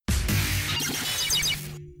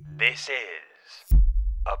This is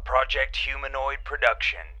a Project Humanoid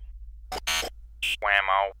production.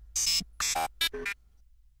 Whammo.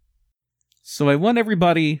 So I want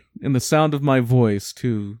everybody in the sound of my voice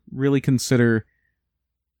to really consider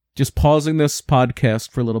just pausing this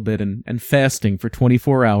podcast for a little bit and fasting for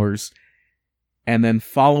 24 hours and then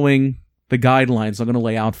following the guidelines I'm going to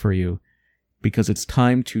lay out for you, because it's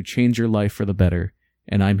time to change your life for the better,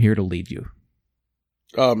 and I'm here to lead you.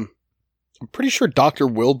 I'm pretty sure Dr.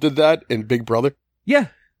 Will did that in Big Brother. Yeah,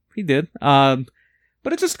 he did. But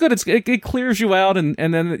it's just good. It clears you out, and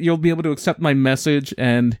then you'll be able to accept my message.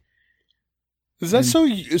 And is that so?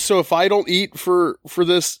 So if I don't eat for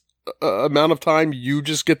this amount of time, you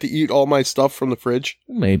just get to eat all my stuff from the fridge?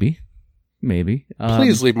 Maybe.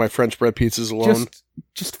 Please leave my French bread pizzas alone.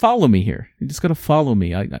 Just follow me here. You just gotta follow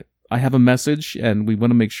me. I have a message, and we want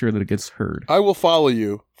to make sure that it gets heard. I will follow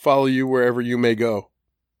you. Follow you wherever you may go.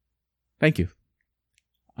 Thank you.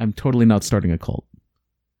 I'm totally not starting a cult.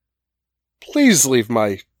 Please leave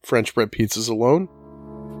my French bread pizzas alone.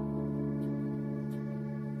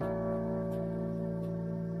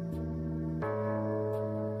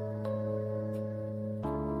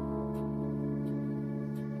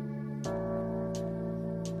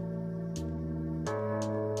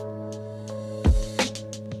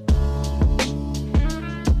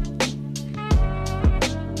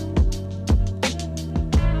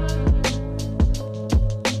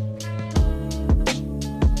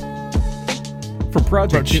 For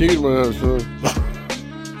Project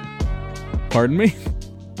Pardon me?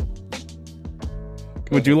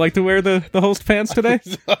 Would you like to wear the host pants today?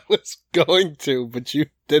 I was going to, but you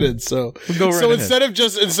didn't. So Go right ahead.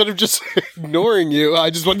 instead of just ignoring you, I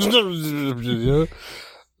just went. I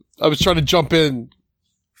was trying to jump in.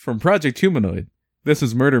 From Project Humanoid, this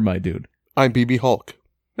is Murder, My Dude. I'm BB Hulk.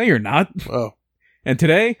 No, you're not. Oh, And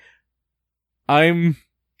today, I'm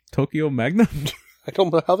Tokyo Magnum. I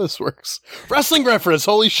don't know how this works. Wrestling reference.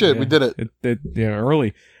 Holy shit, we did it. Yeah,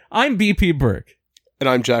 early. I'm BP Burke, And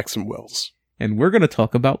I'm Jackson Wells. and we're going to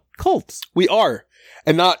talk about cults. We are,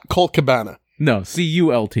 and not Colt Cabana. No,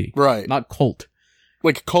 C-U-L-T. Right. Not cult.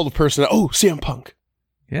 Like a cult of person. Oh, CM Punk.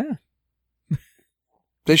 Yeah.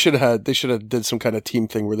 They should have did some kind of team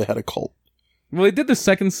thing where they had a cult. Well, they did the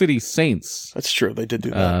Second City Saints. That's true. They did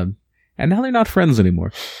do that. And now they're not friends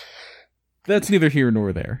anymore. That's neither here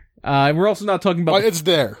nor there. We're also not talking about... It's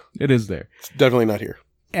there. It is there. It's definitely not here.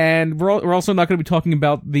 And we're also not going to be talking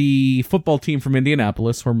about the football team from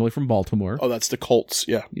Indianapolis, formerly from Baltimore. Oh, that's the Colts.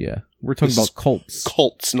 Yeah. Yeah. We're talking about Colts.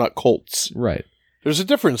 Colts, not Colts. Right. There's a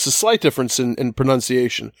difference, a slight difference in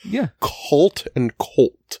pronunciation. Yeah. Colt and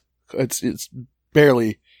Colt. It's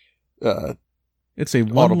barely It's a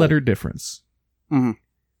one-letter difference. Mhm.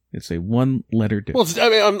 It's a one-letter difference.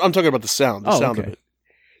 Well, I'm talking about the sound. The sound okay. of it.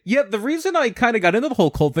 Yeah, the reason I kind of got into the whole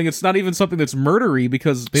cult thing, it's not even something that's murdery,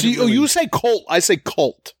 because... You say Colt, I say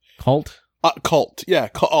Colt. Cult? Cult. Yeah,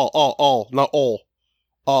 all, not all.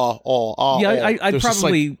 Yeah,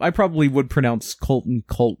 I probably would pronounce cult and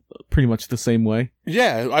cult pretty much the same way.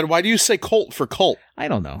 Yeah, why do you say Colt for cult? I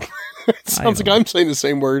don't know. It sounds like I'm saying the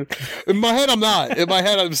same word. In my head, I'm not. In my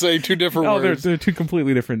head, I'm saying two different words. They're two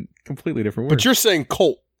completely different words. But you're saying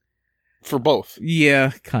Colt for both. Yeah,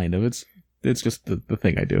 kind of. It's just the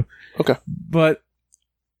thing I do. Okay. But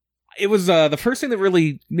it was the first thing that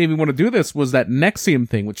really made me want to do this was that Nexium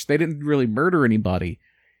thing, which they didn't really murder anybody.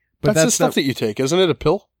 But that's the stuff that you take, isn't it? A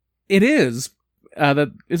pill? It is.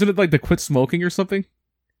 Isn't it like to quit smoking or something?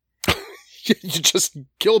 You just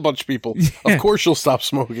kill a bunch of people. Yeah. Of course you'll stop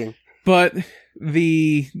smoking. But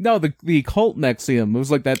the cult Nexium, it was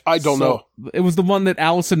like that. I don't know. It was the one that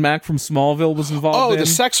Allison Mack from Smallville was involved in. Oh, the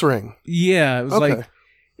sex ring. Yeah, it was like,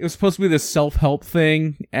 it was supposed to be this self-help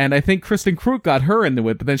thing, and I think Kristen Krug got her into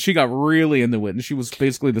it, but then she got really into it, and she was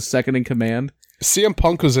basically the second in command. CM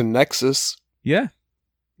Punk was in Nexus. Yeah.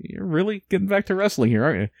 You're really getting back to wrestling here,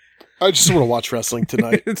 aren't you? I just want to watch wrestling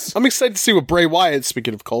tonight. I'm excited to see what Bray Wyatt,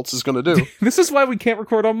 speaking of cults, is going to do. This is why we can't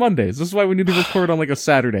record on Mondays. This is why we need to record on like a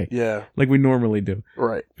Saturday. Yeah. Like we normally do.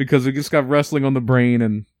 Right. Because we just got wrestling on the brain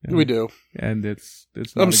and we do. And it's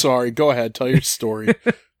I'm sorry. Go ahead. Tell your story.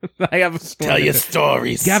 I have a story. Tell your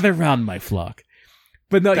stories. Gather round, my flock.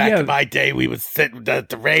 But no, Back in my day, we would sit at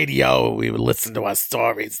the radio. We would listen to our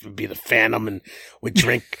stories. We'd be the Phantom, and we'd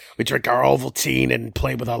drink our Ovaltine and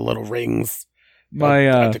play with our little rings,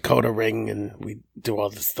 our Dakota ring, and we'd do all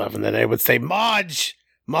this stuff. And then they would say, "Marge,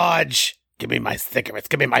 give me my cigarettes.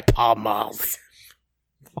 Give me my Pall Malls.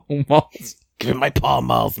 Give me my Pall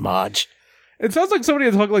Malls, Marge." It sounds like somebody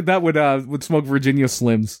that talk like that would smoke Virginia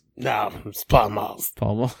Slims. No, it's Pall Malls.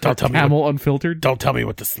 Pall Malls. Don't tell me Camel Unfiltered. Don't tell me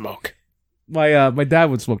what to smoke. My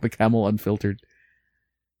dad would smoke the Camel Unfiltered.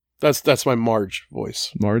 That's my Marge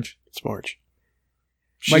voice. Marge? It's Marge.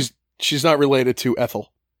 She's not related to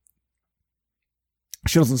Ethel.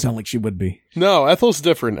 She doesn't sound like she would be. No, Ethel's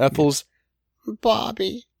different. Ethel's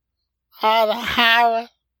Bobby. Sahara.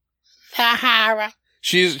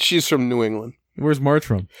 She's from New England. Where's Marge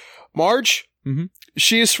from? Marge? Mm-hmm.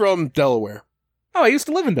 She's from Delaware. Oh, I used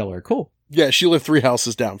to live in Delaware. Cool. Yeah, she lived 3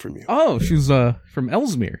 houses down from you. Oh, she's from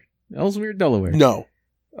Ellesmere. Ellesmere, Delaware. No.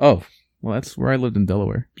 Oh, well, that's where I lived in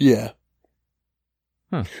Delaware. Yeah.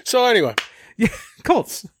 Huh. So anyway. Yeah,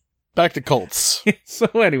 Colts. Back to Colts. So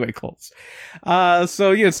anyway, Colts.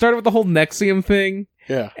 So yeah, it started with the whole NXIVM thing.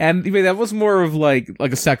 Yeah. And that was more of like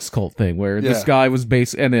a sex cult thing where this guy was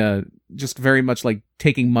based and just very much like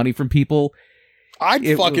taking money from people. I'd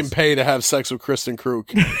fucking pay to have sex with Kristen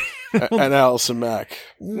Kruk and Allison Mack.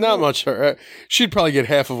 Not much her. She'd probably get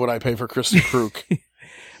half of what I pay for Kristen Kruk.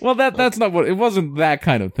 Well, that's not what it wasn't. That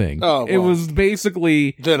kind of thing. Oh, well, it was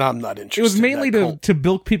basically. Then I'm not interested. It was mainly to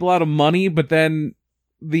bilk people out of money, but then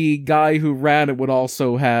the guy who ran it would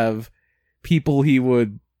also have people he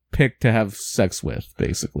would pick to have sex with,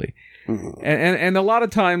 basically. Mm-hmm. And a lot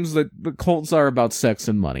of times the cults are about sex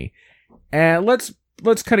and money. And let's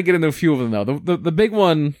kind of get into a few of them though. The big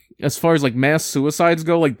one, as far as like mass suicides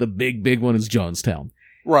go, like the big one is Jonestown.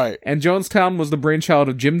 Right. And Jonestown was the brainchild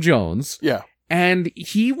of Jim Jones. Yeah. And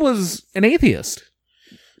he was an atheist.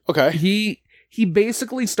 Okay. He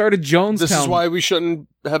basically started Jonestown. This is why we shouldn't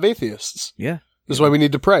have atheists. Yeah. This is why we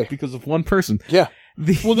need to pray. Because of one person. Yeah.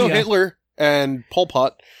 Hitler and Pol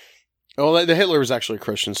Pot. Well, the Hitler was actually a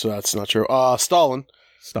Christian, so that's not true. Stalin,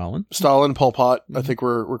 Pol Pot, I think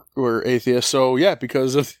were atheists. So yeah,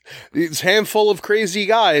 because of these handful of crazy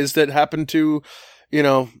guys that happen to,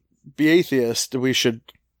 be atheists, we should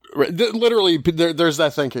literally there's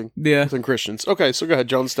that thinking. Yeah, within Christians. Okay, so go ahead,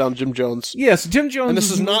 Jonestown, Jim Jones. Yes, Jim Jones. And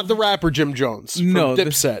this is not the rapper Jim Jones. From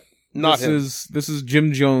Dipset. This is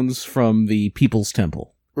Jim Jones from the People's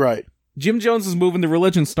Temple. Right. Jim Jones's move into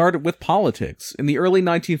religion started with politics. In the early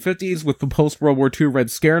 1950s, with the post-World War II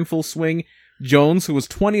Red Scare in full swing, Jones, who was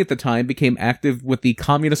 20 at the time, became active with the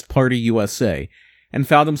Communist Party USA, and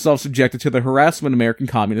found himself subjected to the harassment American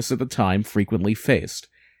communists at the time frequently faced.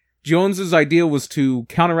 Jones's idea was to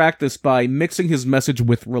counteract this by mixing his message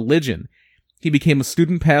with religion. He became a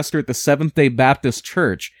student pastor at the Seventh-day Baptist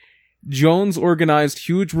Church. Jones organized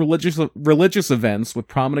huge religious events with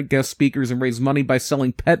prominent guest speakers and raised money by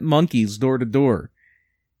selling pet monkeys door to door.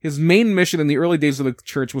 His main mission in the early days of the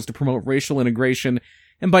church was to promote racial integration,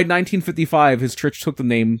 and by 1955, his church took the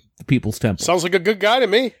name the People's Temple. Sounds like a good guy to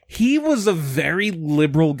me. He was a very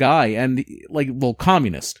liberal guy, and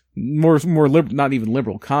communist. More liberal, not even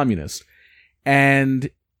liberal, communist. And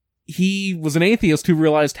he was an atheist who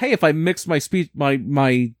realized, hey, if I mix my speech,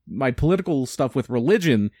 my political stuff with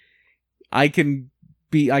religion, I can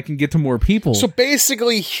get to more people. So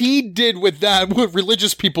basically, he did what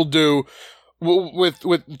religious people do with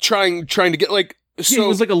trying to get like. So yeah, he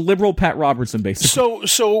was like a liberal Pat Robertson, basically.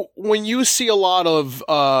 So when you see a lot of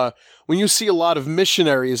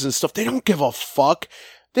missionaries and stuff, they don't give a fuck.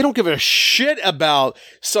 They don't give a shit about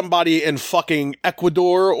somebody in fucking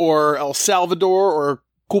Ecuador or El Salvador or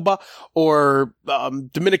Cuba or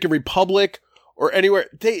Dominican Republic or anywhere.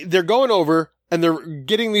 They're going over and they're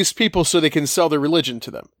getting these people so they can sell their religion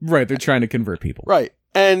to them. Right, they're trying to convert people. Right.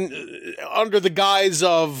 And under the guise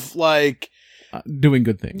of like doing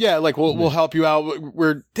good things. Yeah, like we'll help you out.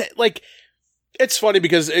 It's funny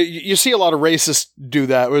because you see a lot of racists do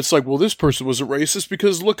that. Where it's like, well, this person wasn't racist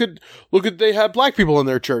because look at they had black people in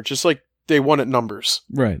their church. It's like they wanted numbers.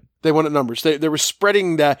 Right. They wanted numbers. They were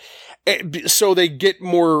spreading that so they get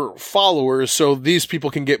more followers so these people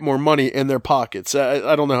can get more money in their pockets.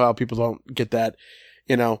 I don't know how people don't get that,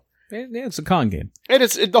 Yeah, it's a con game. And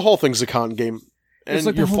the whole thing's a con game. It's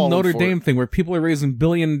like the whole Notre Dame thing where people are raising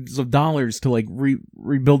billions of dollars to like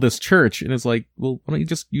rebuild this church. And it's like, well, why don't you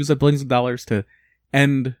just use that billions of dollars to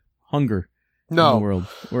end hunger in the world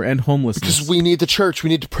or end homelessness? Because we need the church.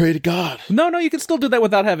 We need to pray to God. No, you can still do that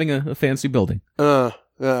without having a fancy building. Well,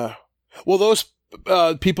 those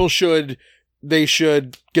people should get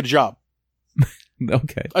a job.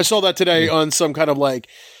 Okay. I saw that today on some kind of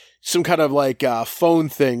phone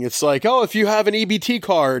thing. It's like, oh, if you have an EBT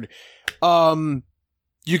card,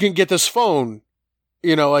 you can get this phone,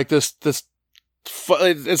 like this,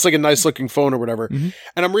 it's like a nice looking phone or whatever. Mm-hmm.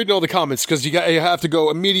 And I'm reading all the comments because you have to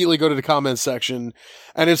immediately go to the comments section.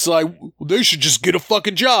 And it's like, well, they should just get a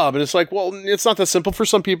fucking job. And it's like, well, it's not that simple for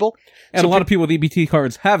some people. And a lot of people with EBT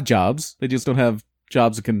cards have jobs. They just don't have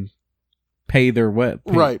jobs that can pay their right.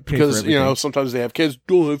 Because, sometimes they have kids,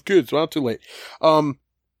 don't have kids. Well, not too late.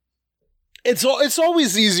 It's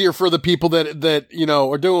always easier for the people that you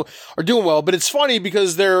know are doing well, but it's funny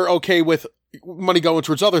because they're okay with money going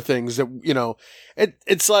towards other things that, you know,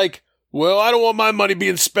 it's like, well, I don't want my money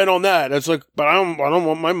being spent on that. It's like, but I don't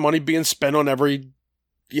want my money being spent on every,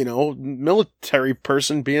 you know, military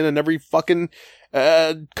person being in every fucking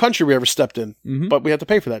country we ever stepped in, but we have to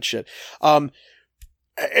pay for that shit.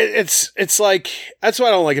 It's like, that's what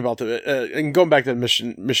I don't like about the and going back to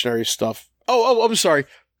the missionary stuff. Oh, I'm sorry.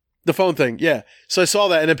 The phone thing. Yeah. So I saw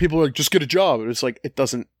that and then people were like, just get a job. And it's like, it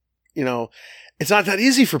doesn't, you know, it's not that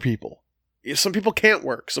easy for people. Some people can't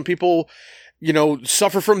work. Some people, you know,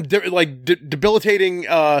 suffer from debilitating, you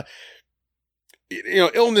know,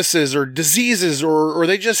 illnesses or diseases, or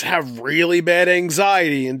they just have really bad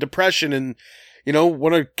anxiety and depression and, you know,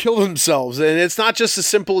 want to kill themselves. And it's not just as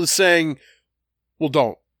simple as saying,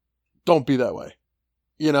 well, don't be that way,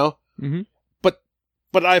 you know? Mm-hmm.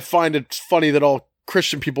 But I find it funny that all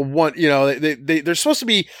Christian people want, you know, they're supposed to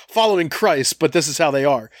be following Christ, but this is how they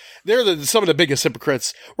are. They're some of the biggest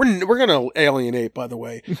hypocrites. We're going to alienate, by the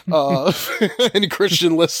way, any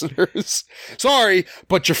Christian listeners. Sorry,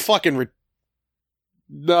 but you're fucking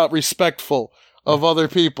not respectful of other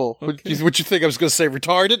people. Okay. What you think I was going to say?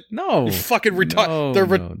 Retarded? No. You fucking retarded.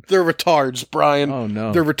 They're retards, Brian. Oh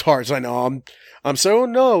no. They're retards. I know. I'm so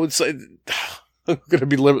no. It's like, I'm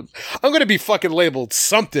gonna be fucking labeled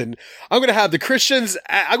something. I'm gonna have the Christians.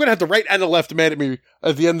 I'm gonna have the right and the left mad at me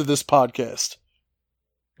at the end of this podcast.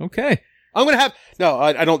 Okay. I'm gonna have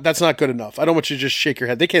I don't. That's not good enough. I don't want you to just shake your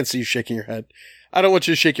head. They can't see you shaking your head. I don't want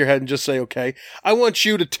you to shake your head and just say okay. I want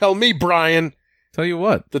you to tell me, Brian. Tell you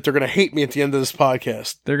what, that they're gonna hate me at the end of this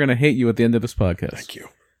podcast. They're gonna hate you at the end of this podcast. Thank you.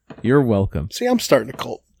 You're welcome. See, I'm starting a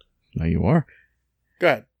cult. Now you are. Go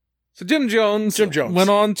ahead. So Jim Jones went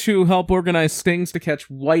on to help organize stings to catch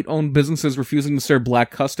white-owned businesses refusing to serve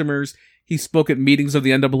black customers. He spoke at meetings of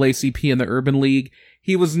the NAACP and the Urban League.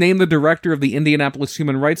 He was named the director of the Indianapolis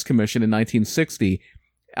Human Rights Commission in 1960.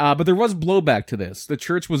 But there was blowback to this. The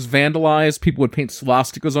church was vandalized. People would paint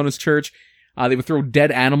swastikas on his church. They would throw dead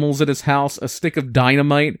animals at his house. A stick of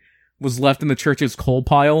dynamite was left in the church's coal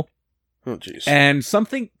pile. Oh, jeez. And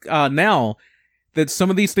something now that some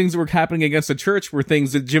of these things that were happening against the church were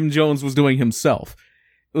things that Jim Jones was doing himself.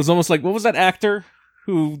 It was almost like, what was that actor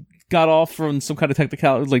who got off from some kind of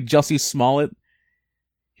technicality? Like Jussie Smollett.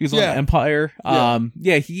 He was on Empire.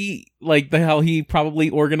 Yeah. He, like, how he probably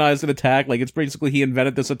organized an attack. Like, it's basically he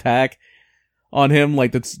invented this attack on him.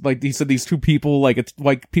 Like, that's, like, he said these two people, like, it's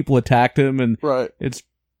like people attacked him, and it's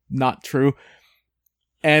not true.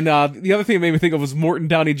 And the other thing it made me think of was Morton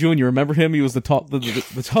Downey Jr. Remember him? He was the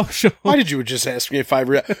talk show. Why did you just ask me if I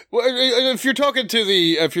if you're talking to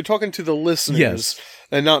the listeners, yes,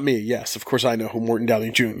 and not me? Yes, of course I know who Morton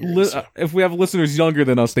Downey Jr. is. If we have listeners younger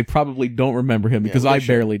than us, they probably don't remember him because I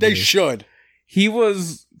barely do. They should. He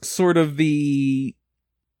was sort of the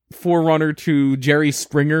forerunner to Jerry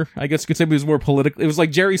Springer. I guess you could say he was more political. It was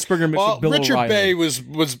like Jerry Springer mixed with Bill Richard O'Reilly. Bay was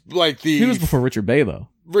like the... He was before Richard Bay, though.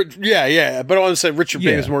 Yeah, but I want to say Richard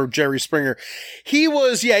Bay is more Jerry Springer. He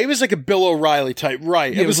was like a Bill O'Reilly type,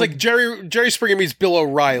 right? Yeah, it was like Jerry Springer meets Bill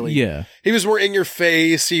O'Reilly. Yeah. He was more in your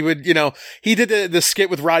face. He would, he did the skit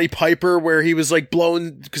with Roddy Piper where he was like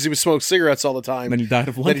blowing, because he would smoke cigarettes all the time. And then he died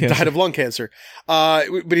of lung cancer.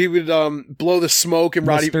 But he would blow the smoke and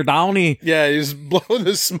Mr. Downey. Yeah, he was blowing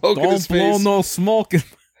the smoke in his face. Don't blow no smoke.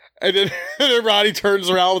 And then Roddy turns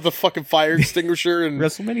around with a fucking fire extinguisher and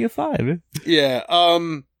WrestleMania 5. Yeah.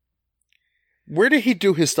 Where did he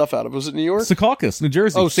do his stuff out of? Was it New York? Secaucus, New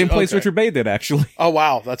Jersey. Oh, same place Richard Bay did, actually. Oh,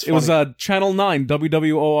 wow. That's funny. It was Channel 9,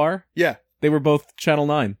 WWOR. Yeah. They were both Channel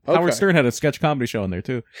 9. Okay. Howard Stern had a sketch comedy show in there,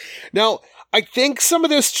 too. Now, I think some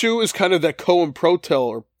of this, too, is kind of that Cohen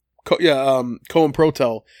Protel Cohen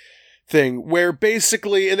Protel thing, where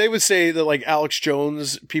basically, and they would say that, like, Alex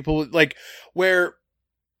Jones, people, like, where...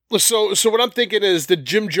 So what I'm thinking is that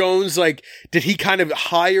Jim Jones, like, did he kind of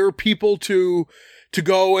hire people to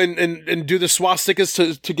go and do the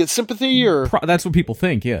swastikas to get sympathy, or that's what people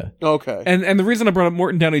think, yeah. Okay. And the reason I brought up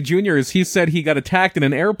Morton Downey Jr. is he said he got attacked in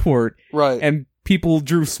an airport, right? And people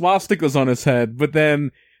drew swastikas on his head, but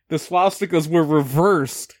then the swastikas were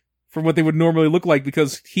reversed from what they would normally look like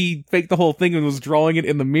because he faked the whole thing and was drawing it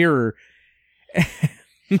in the mirror.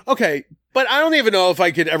 Okay, but I don't even know if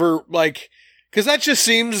I could ever, like... Because that just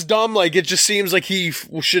seems dumb. Like, it just seems like he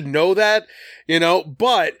should know that,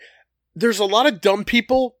 But there's a lot of dumb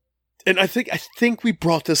people, and I think we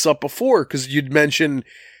brought this up before because you mentioned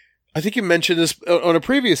this on a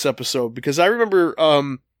previous episode. Because I remember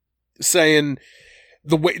saying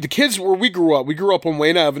the kids where we grew up on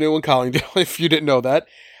Wayne Avenue in Collingdale. If you didn't know that,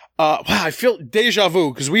 wow, I feel deja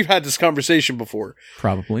vu because we've had this conversation before.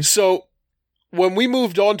 Probably. So when we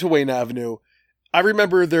moved on to Wayne Avenue, I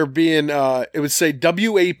remember there being, it would say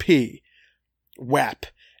WAP, WAP,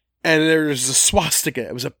 and there's a swastika.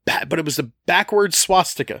 It was but it was a backward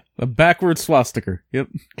swastika. A backward swastika. Yep.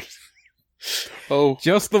 Oh.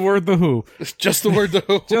 Just the word the who. Just the word the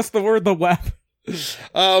who. Just the word the WAP.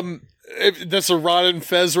 That's a Ron and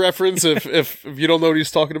Fez reference. If you don't know what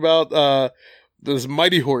he's talking about, there's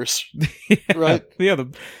Mighty Horse, right? Yeah,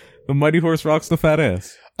 the Mighty Horse rocks the fat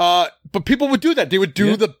ass. But people would do that. They would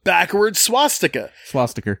do the backward swastika.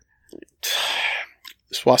 Swastika.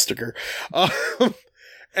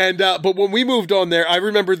 But when we moved on there, I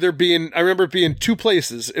remember it being two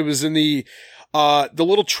places. It was in the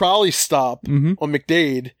little trolley stop on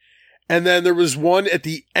McDade. And then there was one at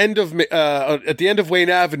the end of Wayne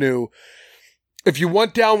Avenue. If you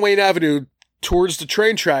went down Wayne Avenue towards the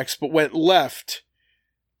train tracks, but went left,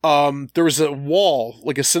 there was a wall,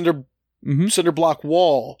 like a cinder block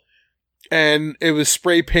wall, and it was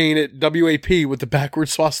spray painted WAP with the backward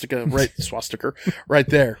swastika right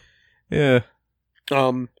there. Yeah.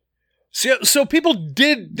 So people would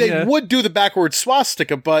do the backward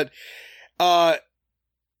swastika, but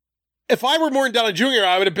if I were Morton Downey Jr.,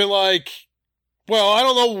 I would have been like, well, I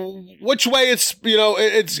don't know which way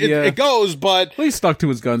it goes, but... Well, he stuck to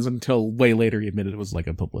his guns until way later he admitted it was like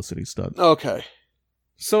a publicity stunt. Okay.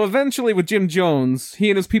 So eventually with Jim Jones, he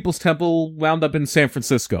and his People's Temple wound up in San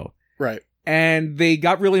Francisco. Right. And they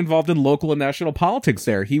got really involved in local and national politics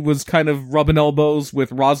there. He was kind of rubbing elbows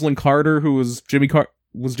with Rosalind Carter, who was Jimmy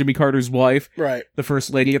Carter's wife. Right. The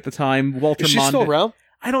first lady at the time. Walter Is she still around?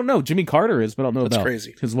 I don't know. Jimmy Carter is, but I don't know about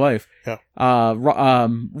crazy. His wife. Yeah.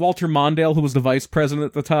 Walter Mondale, who was the vice president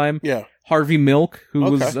at the time. Yeah. Harvey Milk, who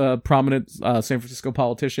was a prominent San Francisco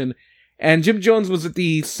politician. And Jim Jones was at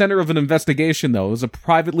the center of an investigation, though. It was a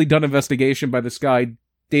privately done investigation by this guy,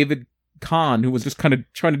 David Kahn, who was just kind of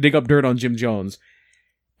trying to dig up dirt on Jim Jones.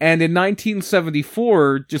 And in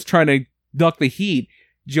 1974, just trying to duck the heat,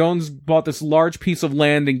 Jones bought this large piece of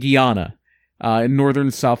land in Guyana, in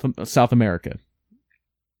northern South America.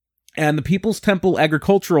 And the People's Temple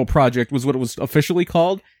Agricultural Project was what it was officially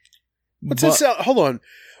called. What's this? Hold on.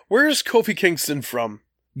 Where is Kofi Kingston from?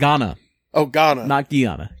 Ghana. Oh, Ghana. Not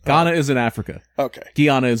Guyana. Ghana is in Africa. Okay.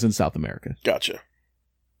 Guyana is in South America. Gotcha.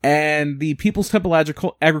 And the People's Temple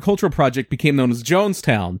Agricultural Project became known as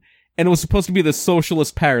Jonestown, and it was supposed to be the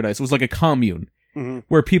socialist paradise. It was like a commune.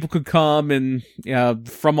 Where people could come and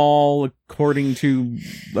from all according to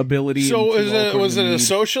ability. So was it a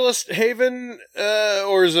socialist haven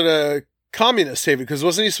or is it a communist haven? Because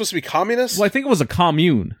wasn't he supposed to be communist? Well, I think it was a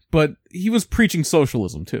commune, but he was preaching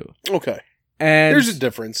socialism too. Okay, and there's a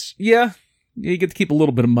difference. Yeah, you get to keep a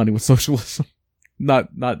little bit of money with socialism, not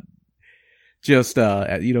just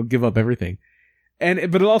give up everything.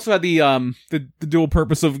 But it also had the dual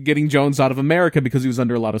purpose of getting Jones out of America because he was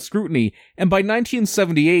under a lot of scrutiny. And by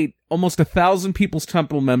 1978, almost 1,000 People's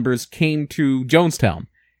Temple members came to Jonestown,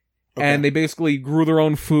 and they basically grew their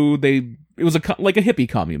own food. It was like a hippie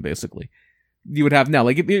commune, basically. You would have now,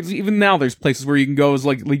 even now, there's places where you can go,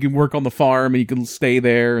 you can work on the farm and you can stay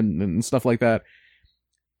there and stuff like that.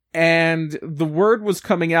 And the word was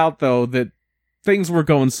coming out though that things were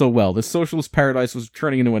going so well. The socialist paradise was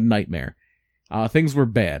turning into a nightmare. Things were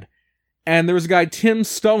bad. And there was a guy, Tim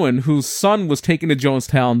Stowen, whose son was taken to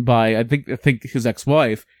Jonestown by, I think his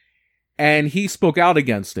ex-wife, and he spoke out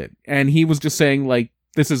against it. And he was just saying,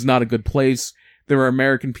 this is not a good place. There are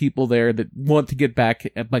American people there that want to get back,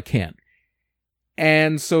 but can't.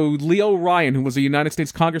 And so Leo Ryan, who was a United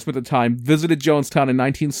States congressman at the time, visited Jonestown in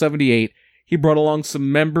 1978. He brought along some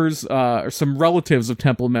members, or some relatives of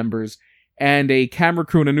Temple members, and a camera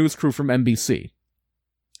crew and a news crew from NBC.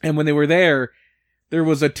 And when they were there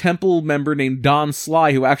was a Temple member named Don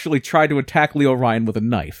Sly who actually tried to attack Leo Ryan with a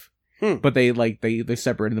knife. But they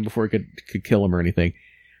separated him before he could kill him or anything.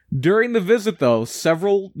 During the visit, though,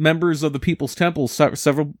 several members of the People's Temple,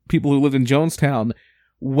 several people who lived in Jonestown,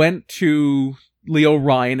 went to Leo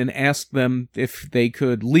Ryan and asked them if they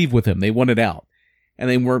could leave with him. They wanted out, and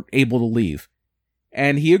they weren't able to leave.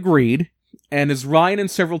 And he agreed, and as Ryan and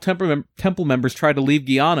several Temple members tried to leave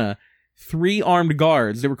Guyana, 3 armed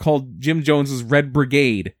guards, they were called Jim Jones's Red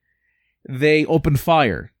Brigade, they opened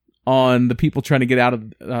fire on the people trying to get out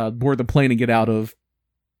of, board the plane and get out of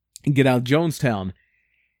Jonestown.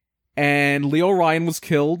 And Leo Ryan was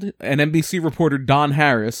killed, and NBC reporter Don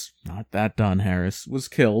Harris, not that Don Harris, was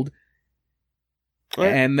killed. What?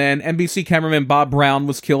 And then NBC cameraman Bob Brown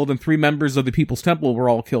was killed, and 3 members of the People's Temple were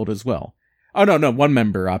all killed as well. Oh, no, one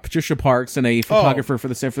member, Patricia Parks, and a photographer for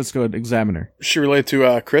the San Francisco Examiner. Is she related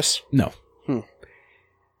to Chris? No.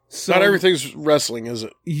 So, not everything's wrestling, is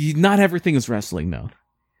it? Not everything is wrestling, no.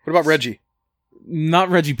 What about Reggie? Not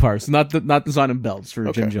Reggie Parks, not designing belts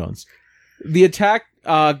for Jim Jones. The attack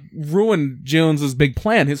ruined Jones's big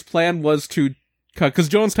plan. His plan was to, because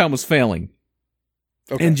Jonestown was failing.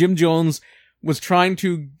 Okay. And Jim Jones was trying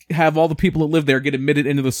to have all the people that lived there get admitted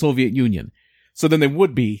into the Soviet Union. So then they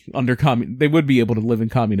would be they would be able to live in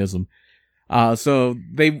communism. So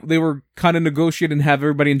they were kind of negotiating to have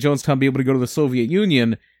everybody in Jonestown be able to go to the Soviet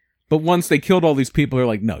Union. But once they killed all these people, they're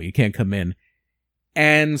like, no, you can't come in.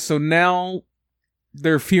 And so now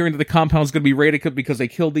they're fearing that the compound's going to be raided because they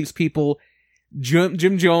killed these people. Jim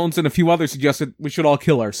Jones and a few others suggested we should all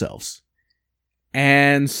kill ourselves.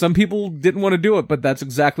 And some people didn't want to do it, but that's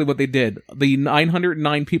exactly what they did. The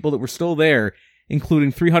 909 people that were still there,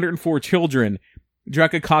 including 304 children,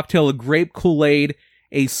 drank a cocktail of grape Kool-Aid,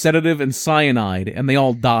 a sedative, and cyanide, and they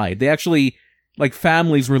all died. They actually, like,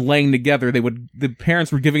 families were laying together. The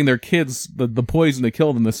parents were giving their kids the poison to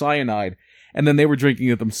kill them, the cyanide, and then they were drinking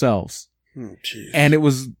it themselves. And it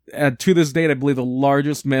was, to this date, I believe, the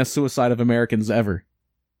largest mass suicide of Americans ever.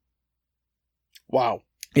 Wow.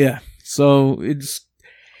 Yeah. So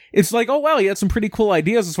it's like, oh, wow, he had some pretty cool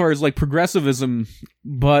ideas as far as, like, progressivism,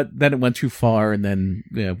 but then it went too far, and then,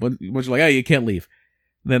 yeah, once you're like, oh, you can't leave,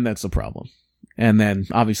 then that's the problem. And then,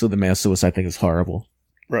 obviously, the mass suicide thing is horrible.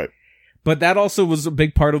 Right. But that also was a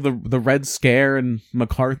big part of the Red Scare, and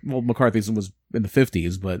McCarthyism was in the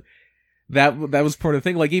 50s, but that was part of the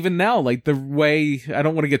thing. Like, even now, like, the way, I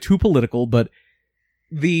don't want to get too political, but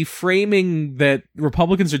the framing that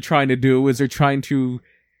Republicans are trying to do is they're trying to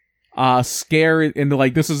scare it into,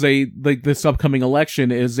 like, this upcoming election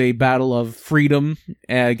is a battle of freedom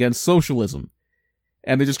against socialism.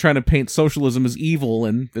 And they're just trying to paint socialism as evil,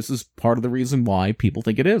 and this is part of the reason why people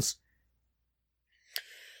think it is.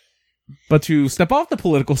 But to step off the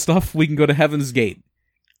political stuff, we can go to Heaven's Gate.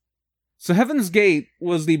 So Heaven's Gate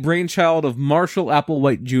was the brainchild of Marshall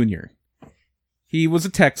Applewhite Jr. He was a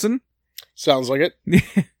Texan. Sounds like it.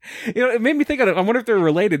 It made me think of it. I wonder if they're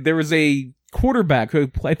related. There was a quarterback who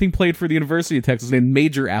I think played for the University of Texas named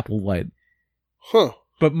Major Applewhite. Huh.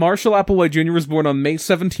 But Marshall Applewhite Jr. was born on May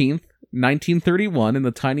 17th, 1931 in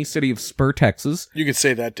the tiny city of Spur, Texas. You could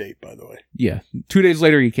say that date, by the way. Yeah. 2 days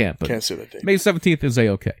later you can't. But can't say that date. May 17th is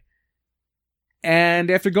A-okay.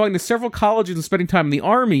 And after going to several colleges and spending time in the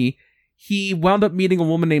Army, he wound up meeting a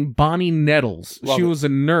woman named Bonnie Nettles. She was a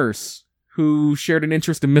nurse who shared an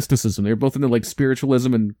interest in mysticism. They were both into, like,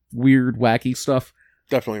 spiritualism and weird, wacky stuff.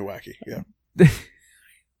 Definitely wacky, yeah.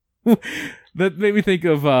 That made me think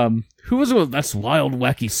of, who was it with that's wild,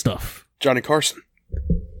 wacky stuff? Johnny Carson.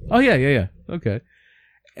 Oh, yeah. Okay.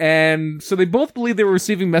 And so they both believed they were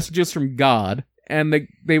receiving messages from God, and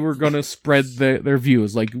they were going to spread their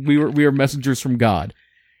views. Like, we were messengers from God.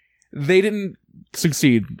 They didn't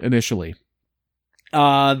succeed initially.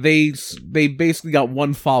 They basically got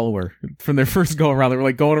one follower from their first go around. They were,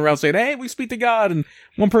 like, going around saying, hey, we speak to God. And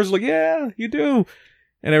one person's like, yeah, you do.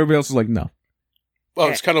 And everybody else was like, no. Well,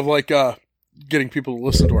 it's kind of like getting people to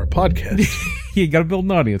listen to our podcast. You got to build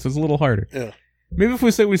an audience. It's a little harder. Yeah. Maybe if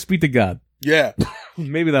we say we speak to God. Yeah.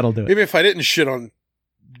 Maybe that'll do it. Maybe if I didn't shit on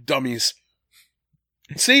dummies.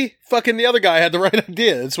 See? Fucking the other guy had the right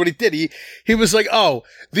idea. That's what he did. He was like, oh,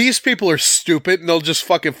 these people are stupid and they'll just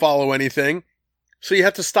fucking follow anything. So you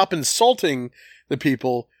have to stop insulting the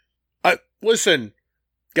people. Listen,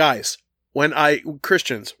 guys,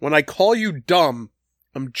 Christians, when I call you dumb,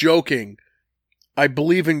 I'm joking. I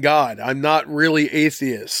believe in God. I'm not really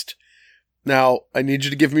atheist. Now, I need you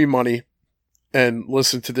to give me money and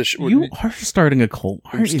listen to this. You are starting a cult.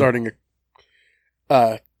 I'm starting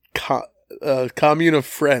a commune of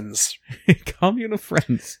friends. Commune of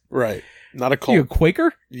friends. Right. Not a cult. You a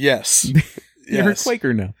Quaker? Yes. You're a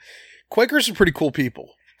Quaker now. Quakers are pretty cool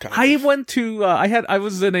people. I went to, I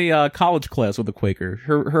was in a college class with a Quaker.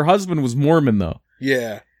 Her husband was Mormon, though.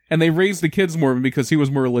 Yeah. And they raised the kids Mormon because he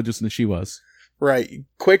was more religious than she was. Right.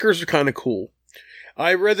 Quakers are kind of cool.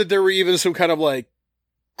 I read that there were even some kind of, like,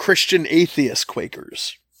 Christian atheist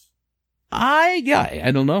Quakers. I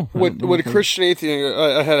don't know. What a Christian atheist,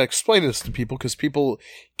 I had to explain this to people because people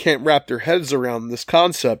can't wrap their heads around this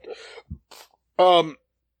concept. I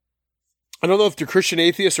don't know if they're Christian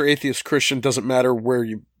atheist or atheist Christian, doesn't matter where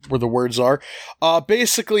the words are.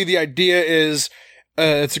 Basically the idea is,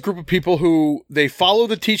 it's a group of people who, they follow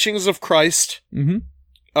the teachings of Christ. Mm-hmm.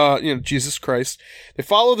 Jesus Christ. They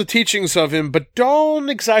follow the teachings of him, but don't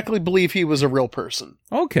exactly believe he was a real person.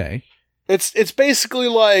 Okay. It's basically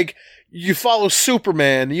like, you follow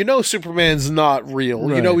Superman. You know Superman's not real.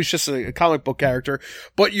 Right. You know he's just a comic book character.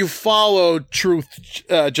 But you follow truth,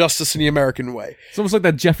 justice, in the American way. It's almost like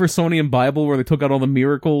that Jeffersonian Bible where they took out all the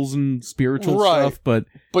miracles and spiritual stuff. But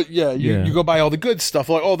you go by all the good stuff,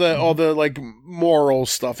 like all the like moral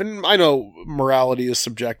stuff. And I know morality is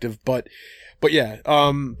subjective, but there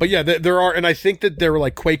are, and I think that there were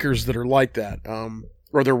like Quakers that are like that.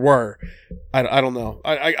 Or there were. I don't know.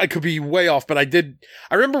 I could be way off, but I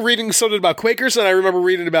remember reading something about Quakers, and I remember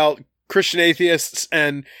reading about Christian atheists,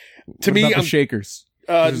 and to me, the Shakers.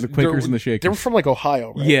 There's the Quakers and the Shakers. They were from like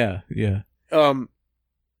Ohio, right? Yeah. But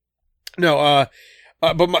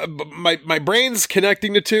my brain's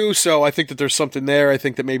connecting the two, so I think that there's something there. I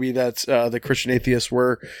think that maybe that's the Christian atheists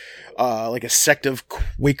were like a sect of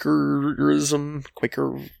Quakerism.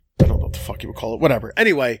 Quaker, I don't know what the fuck you would call it. Whatever.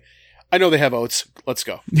 Anyway, I know they have oats. Let's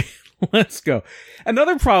go. Let's go.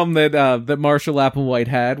 Another problem that Marshall Applewhite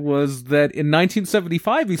had was that in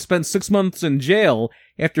 1975 he spent 6 months in jail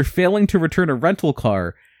after failing to return a rental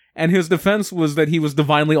car, and his defense was that he was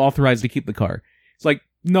divinely authorized to keep the car. It's like,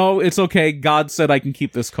 no, it's okay. God said I can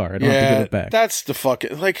keep this car. I don't have to give it back. That's the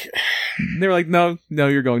fucking, like... They were like, no,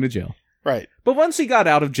 you're going to jail. Right. But once he got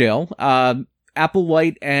out of jail,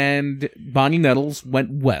 Applewhite and Bonnie Nettles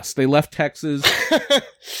went west. They left Texas...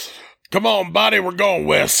 Come on, Bonnie, we're going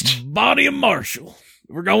west. Bonnie and Marshall,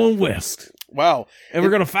 we're going west. Wow. And we're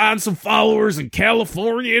going to find some followers in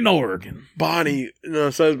California and Oregon. Bonnie,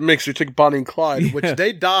 so it makes me think Bonnie and Clyde, which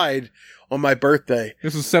they died on my birthday.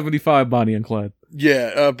 This was 75, Bonnie and Clyde.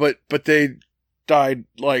 Yeah, but they died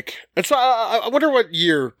like... I wonder what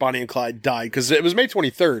year Bonnie and Clyde died, because it was May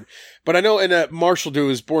 23rd. But I know Marshall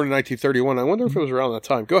was born in 1931. I wonder if it was around that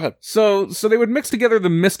time. Go ahead. So they would mix together the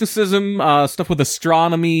mysticism, stuff with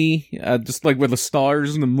astronomy, just like with the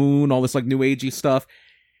stars and the moon, all this like new agey stuff.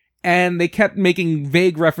 And they kept making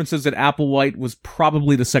vague references that Applewhite was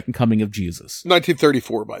probably the second coming of Jesus.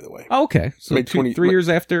 1934, by the way. Oh, okay. So 3 years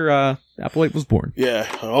after Applewhite was born. Yeah.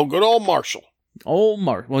 Oh, good old Marshall.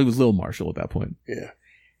 Well, he was Little Marshall at that point. Yeah.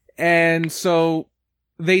 And so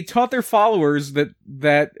they taught their followers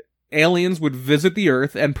that aliens would visit the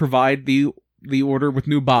Earth and provide the Order with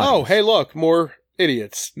new bodies. Oh, hey, look, more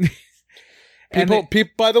idiots. People,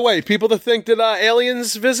 by the way, people that think that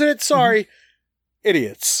aliens visit, sorry,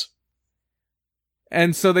 idiots.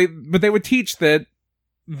 And so they would teach that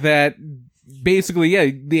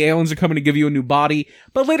basically, the aliens are coming to give you a new body.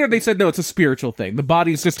 But later they said, no, it's a spiritual thing. The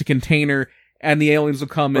body is just a container, and the aliens will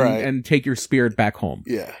come and take your spirit back home.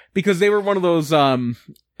 Yeah. Because they were one of those,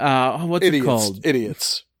 what's it called?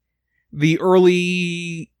 Idiots. The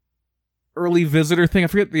early visitor thing. I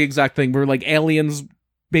forget the exact thing, where like aliens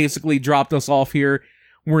basically dropped us off here.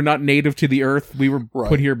 We're not native to the Earth. We were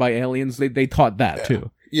put here by aliens. They taught that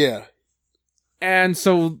too. Yeah. And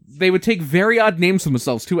so they would take very odd names for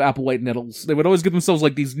themselves too, Applewhite and Nettles. They would always give themselves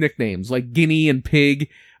like these nicknames, like Guinea and Pig,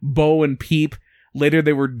 Bo and Peep. Later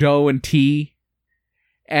they were Doe and Tea.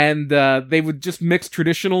 And they would just mix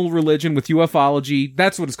traditional religion with ufology.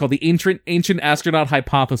 That's what it's called, the ancient astronaut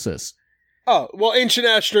hypothesis. Oh, well, ancient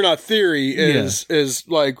astronaut theory is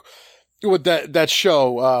like what that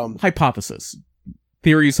show. Hypothesis.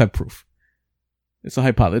 Theories have proof. It's a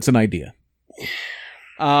hypothesis. It's an idea.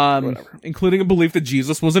 Including a belief that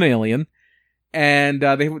Jesus was an alien. And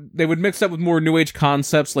they would mix that with more New Age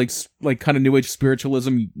concepts, like kind of New Age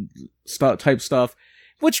spiritualism type stuff,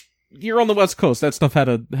 which you're on the West Coast. That stuff had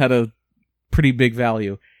a pretty big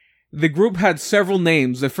value. The group had several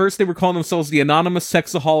names. At first, they were calling themselves the Anonymous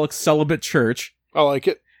Sexaholic Celibate Church. I like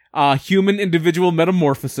it. Human Individual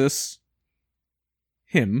Metamorphosis.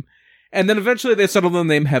 Him. And then eventually they settled on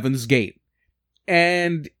the name Heaven's Gate.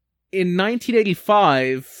 And in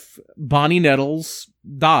 1985, Bonnie Nettles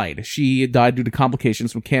died. She died due to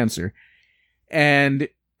complications from cancer. And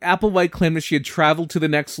Applewhite claimed that she had traveled to the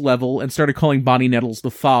next level and started calling Bonnie Nettles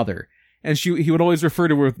the father. And he would always refer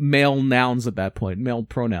to her with male nouns at that point, male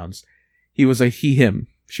pronouns. He was a he, him.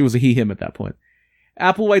 She was a he, him at that point.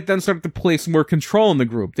 Applewhite then started to place more control in the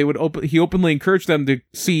group. He openly encouraged them to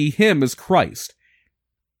see him as Christ.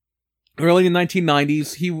 Early in the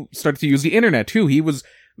 1990s, he started to use the internet too. He was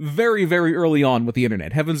very, very early on with the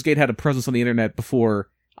internet. Heaven's Gate had a presence on the internet before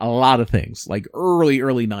a lot of things, like early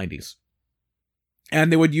 90s.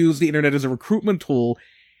 And they would use the internet as a recruitment tool.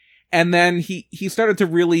 And then he started to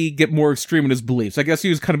really get more extreme in his beliefs. I guess he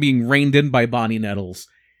was kind of being reined in by Bonnie Nettles.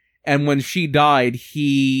 And when she died,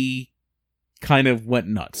 he kind of went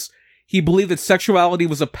nuts. He believed that sexuality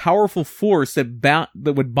was a powerful force that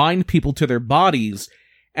would bind people to their bodies,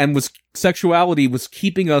 and sexuality was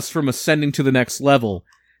keeping us from ascending to the next level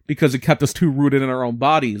because it kept us too rooted in our own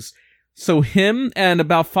bodies. So him and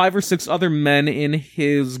about 5 or 6 other men in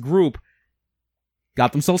his group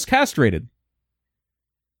got themselves castrated.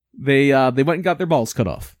 They went and got their balls cut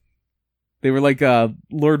off. They were like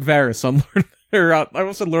Lord Varys on I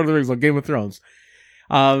almost said Lord of the Rings on Game of Thrones.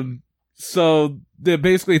 So they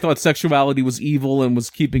basically thought sexuality was evil and was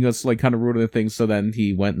keeping us like kind of rooted in things. So then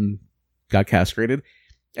he went and got castrated.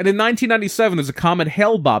 And in 1997, as a comet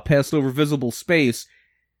Hale-Bopp passed over visible space,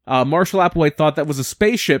 Marshall Applewhite thought that was a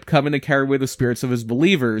spaceship coming to carry away the spirits of his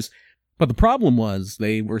believers. But the problem was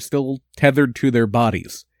they were still tethered to their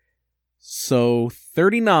bodies. So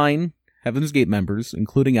 39 Heaven's Gate members,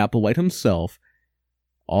 including Applewhite himself,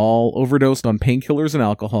 all overdosed on painkillers and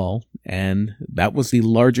alcohol, and that was the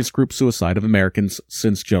largest group suicide of Americans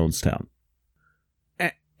since Jonestown.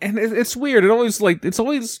 And it's weird. It's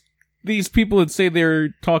always these people that say they're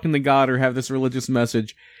talking to God or have this religious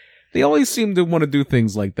message. They always seem to want to do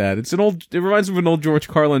things like that. It reminds me of an old George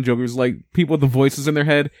Carlin joke. It was like people with the voices in their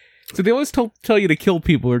head. So they always tell you to kill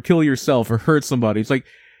people or kill yourself or hurt somebody. It's like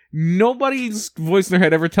nobody's voice in their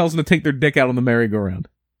head ever tells them to take their dick out on the merry-go-round.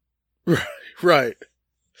 Right.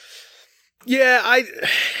 Yeah,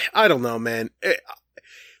 I don't know, man.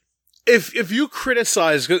 If you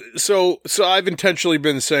criticize, so I've intentionally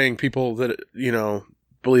been saying people that,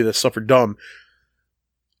 believe this stuff are dumb.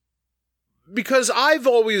 Because I've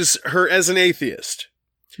always heard, as an atheist,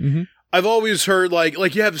 I've always heard,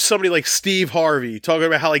 like you have somebody like Steve Harvey talking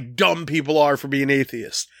about how, like, dumb people are for being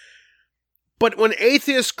atheists. But when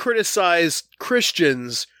atheists criticize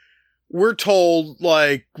Christians, we're told,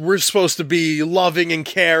 like, we're supposed to be loving and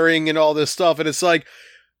caring and all this stuff. And it's like,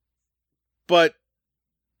 but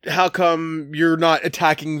how come you're not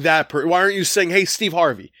attacking that person? Why aren't you saying, hey, Steve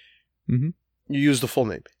Harvey? Mm-hmm. You use the full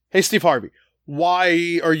name. Hey, Steve Harvey,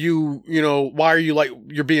 why are you, like,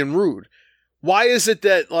 you're being rude? Why is it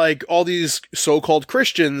that, like, all these so-called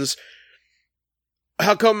Christians,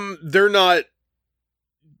 how come they're not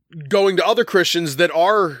going to other Christians that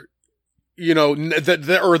are,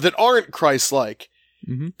 that aren't Christ-like?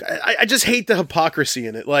 Mm-hmm. I just hate the hypocrisy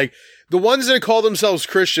in it. Like, the ones that call themselves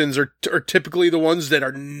Christians are typically the ones that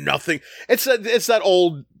are nothing. It's that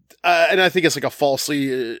old, and I think it's like a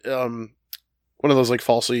falsely, one of those like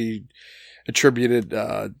falsely attributed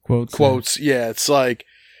quotes. Yeah, it's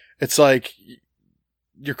like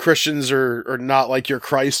your Christians are not like your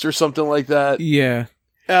Christ or something like that. Yeah.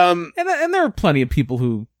 And there are plenty of people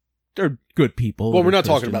who are good people. Well, we're not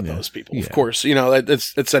talking about those people, of course.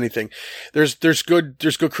 It's anything. There's good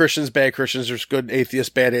Christians, bad Christians. There's good atheists,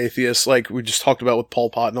 bad atheists. Like we just talked about with Pol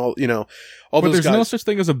Pot and all. All those guys. But there's no such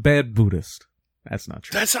thing as a bad Buddhist. That's not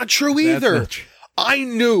true. That's not true either. Not true. I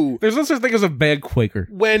knew there's no such thing as a bad Quaker.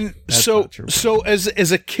 So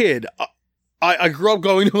as a kid, I grew up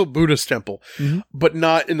going to a Buddhist temple, but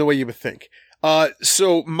not in the way you would think.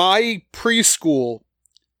 So my preschool,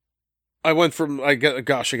 I went from, I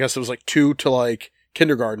guess it was like 2 to like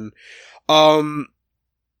kindergarten.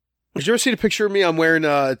 Did you ever see the picture of me? I'm wearing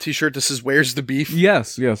a t-shirt that says, "Where's the beef?"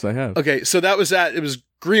 Yes, I have. Okay, so it was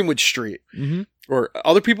Greenwich Street. Mm-hmm. Or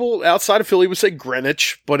other people outside of Philly would say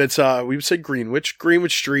Greenwich, but it's, we would say Greenwich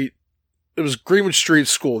Street. It was Greenwich Street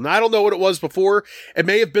School. Now, I don't know what it was before. It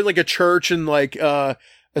may have been like a church and like, a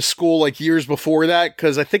school like years before that.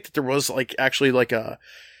 Cause I think that there was like actually like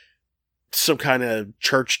some kind of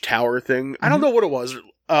church tower thing. I don't know what it was.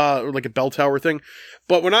 Or like a bell tower thing.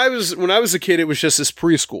 But when I was a kid, it was just this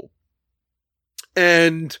preschool.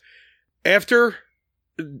 And after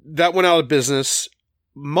that went out of business,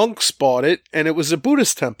 monks bought it, and it was a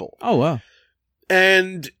Buddhist temple. Oh, wow.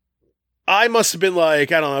 And I must have been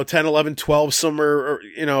like, I don't know, 10, 11, 12, somewhere, or,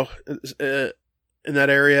 in that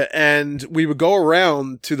area. And we would go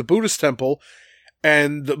around to the Buddhist temple,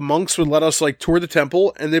 and the monks would let us like tour the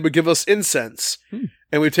temple, and they would give us incense.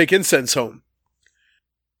 And we'd take incense home.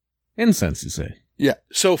 Incense, you say? Yeah.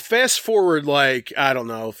 So fast forward, like, I don't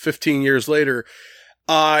know, 15 years later,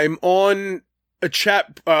 I'm on a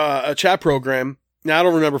chat program. Now, I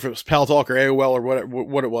don't remember if it was Pal Talk or AOL or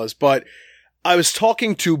what it was, but I was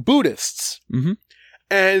talking to Buddhists,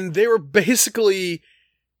 and they were basically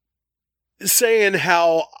saying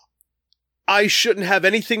how I shouldn't have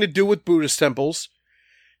anything to do with Buddhist temples,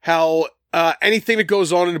 how anything that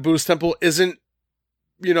goes on in a Buddhist temple isn't,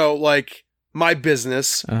 like my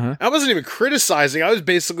business. I wasn't even criticizing. I was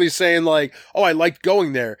basically saying like, oh, I liked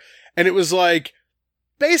going there. And it was like,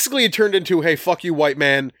 basically it turned into, hey, fuck you, white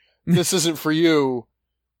man. This isn't for you.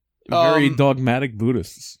 Very dogmatic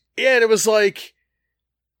Buddhists. Yeah, and it was like,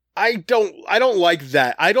 I don't like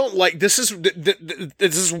that. I don't like, this is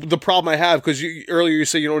the problem I have, because earlier you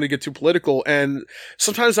said you don't want to get too political, and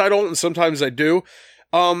sometimes I don't, and sometimes I do.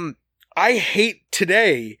 I hate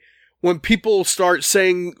today when people start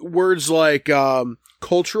saying words like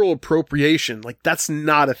cultural appropriation, like that's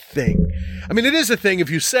not a thing. I mean, it is a thing if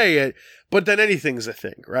you say it, but then anything's a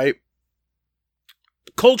thing, right?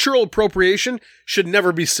 Cultural appropriation should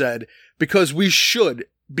never be said because we should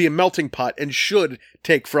be a melting pot and should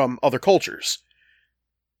take from other cultures.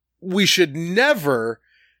 We should never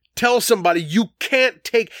tell somebody you can't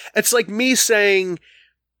take. It's like me saying,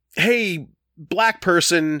 hey, black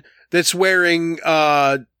person that's wearing,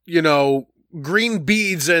 green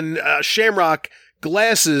beads and shamrock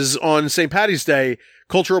glasses on St. Patty's Day,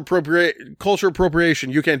 cultural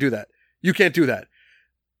appropriation. You can't do that. You can't do that.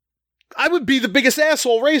 I would be the biggest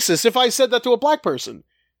asshole racist if I said that to a black person.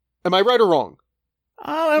 Am I right or wrong?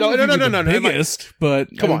 No. Biggest, but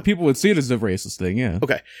come on, people would see it as a racist thing. Yeah.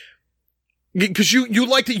 Okay. Because you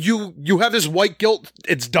like to you have this white guilt.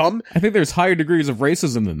 It's dumb. I think there's higher degrees of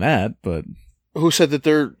racism than that, but who said that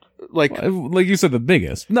they're like you said the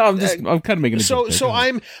biggest? No, I'm kind of making a joke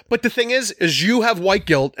there. But the thing is you have white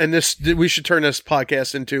guilt, and we should turn this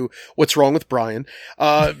podcast into what's wrong with Brian.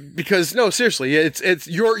 Because no, seriously, it's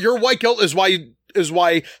your white guilt is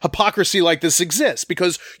why hypocrisy like this exists,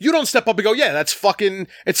 because you don't step up and go, yeah, that's fucking,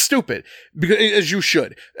 it's stupid, because as you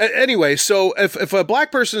should. Anyway, so if a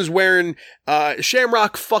black person is wearing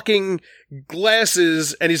shamrock fucking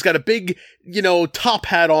glasses and he's got a big, top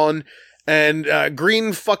hat on and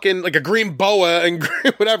green fucking, like a green boa and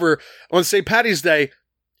green whatever on St. Patty's Day,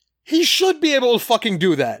 he should be able to fucking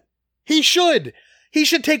do that. He should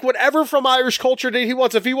take whatever from Irish culture that he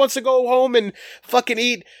wants. If he wants to go home and fucking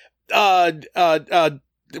eat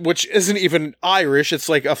which isn't even Irish, it's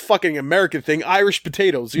like a fucking American thing, Irish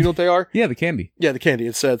potatoes. You know what they are? Yeah, the candy. Yeah, the candy.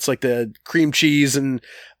 It's like the cream cheese and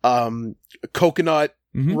coconut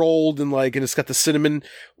rolled and it's got the cinnamon,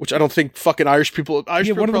 which I don't think fucking Irish people.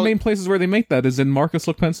 One of the main places where they make that is in Marcus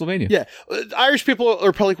Look, Pennsylvania. Yeah, Irish people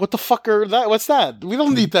are probably like, what the fuck are that? What's that? We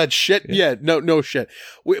don't eat that shit. Yeah, no shit.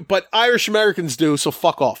 But Irish Americans do, so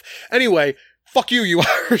fuck off. Anyway, fuck you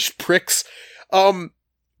Irish pricks.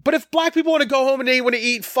 But if black people want to go home and they want to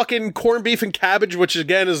eat fucking corned beef and cabbage, which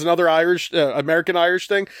again is another American Irish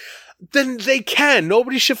thing, then they can.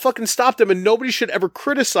 Nobody should fucking stop them, and nobody should ever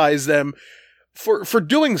criticize them for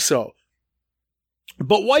doing so.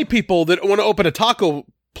 But white people that want to open a taco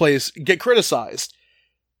place get criticized.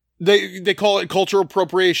 They call it cultural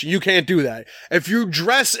appropriation. You can't do that. If you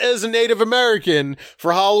dress as a Native American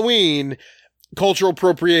for Halloween, cultural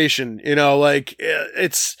appropriation.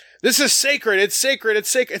 This is sacred. It's sacred. It's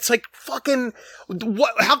sacred. It's like fucking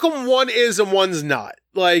what? How come one is and one's not?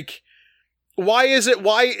 Like, why is it?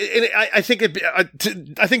 Why? And I think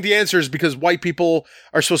the answer is because white people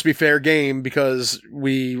are supposed to be fair game because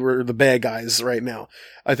we were the bad guys right now.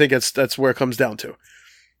 I think that's where it comes down to.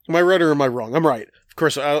 Am I right or am I wrong? I'm right. Of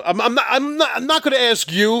course, I'm not going to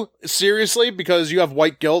ask you seriously because you have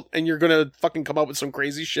white guilt and you're going to fucking come up with some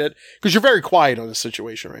crazy shit because you're very quiet on this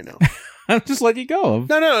situation right now. I'm just letting you go.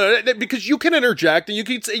 No, because you can interject and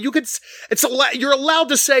you're allowed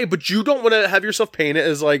to say, but you don't want to have yourself painted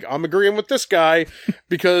as like, I'm agreeing with this guy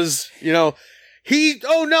because, he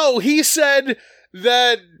said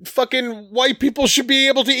that fucking white people should be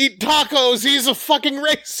able to eat tacos. He's a fucking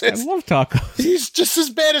racist. I love tacos. He's just as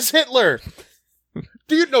bad as Hitler.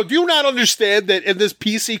 Do you not understand that in this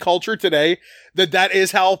PC culture today, that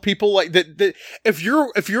is how people like that if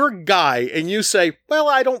you're a guy and you say, well,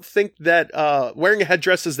 I don't think that wearing a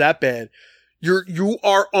headdress is that bad, you're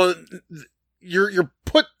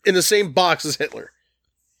put in the same box as Hitler.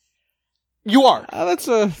 You are.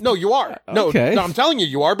 No, you are. Okay. No, I'm telling you,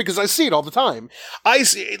 you are, because I see it all the time. I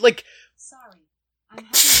see like. Sorry, I'm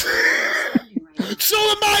having So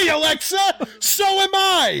am I, Alexa! So am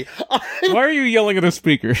I! Why are you yelling at a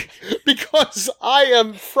speaker? Because I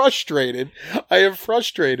am frustrated.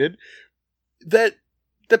 That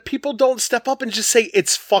people don't step up and just say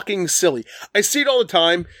it's fucking silly. I see it all the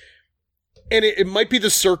time, and it might be the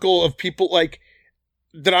circle of people like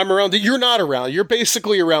that I'm around that you're not around. You're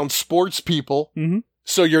basically around sports people. Mm-hmm.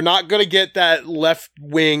 So you're not going to get that left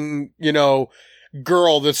wing,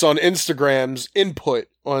 girl that's on Instagram's input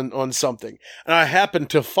on something. And I happen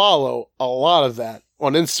to follow a lot of that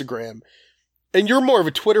on Instagram. And you're more of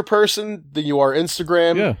a Twitter person than you are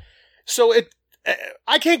Instagram. Yeah. So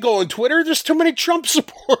I can't go on Twitter. There's too many Trump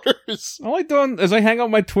supporters. All I do is I hang out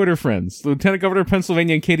with my Twitter friends. Lieutenant Governor of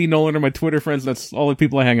Pennsylvania and Katie Nolan are my Twitter friends. That's all the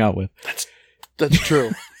people I hang out with. That's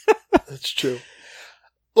true. That's true.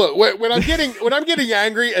 Look, when I'm getting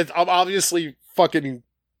angry, I'm obviously fucking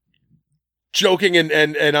joking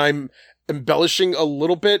and I'm embellishing a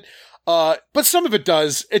little bit. But some of it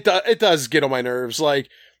does get on my nerves. Like,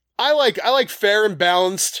 I like fair and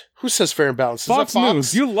balanced. Who says fair and balanced? Fox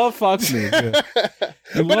News. You love Fox News. Yeah.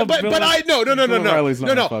 but I no.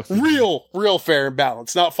 Real fair and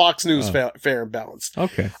balanced, not Fox News fair and balanced.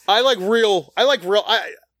 Okay. I like real.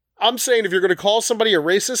 I'm saying if you're going to call somebody a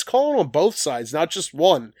racist, call them on both sides, not just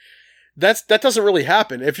one. That doesn't really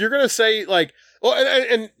happen. If you're going to say like, well,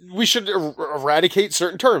 and we should eradicate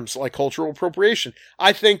certain terms like cultural appropriation.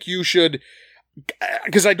 I think you should,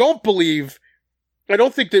 because I don't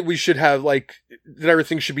think that we should have like that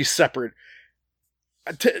everything should be separate.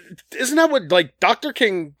 Isn't that what like Dr.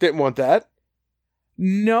 King didn't want that?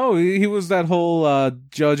 No, he was that whole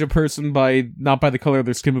judge a person not by the color of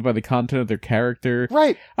their skin, but by the content of their character.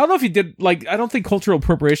 Right. I don't know if he did, like, I don't think cultural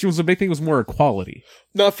appropriation was a big thing. It was more equality.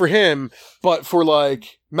 Not for him, but for,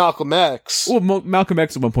 like, Malcolm X. Well, Malcolm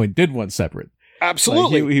X at one point did want separate.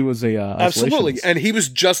 Absolutely. Like, he was a absolutely. And he was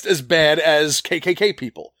just as bad as KKK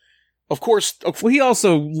people. Of course. Well, he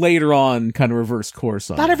also later on kind of reversed course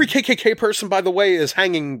on Not every KKK person, by the way, is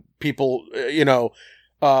hanging people,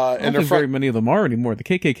 I don't think very many of them are anymore. The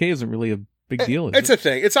KKK isn't really a big deal. It's a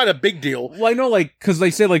thing. It's not a big deal. Well, I know, like, because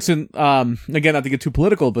they say, like, since, again, not to get too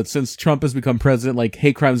political, but since Trump has become president, like,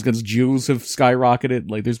 hate crimes against Jews have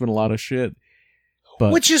skyrocketed. Like, there's been a lot of shit.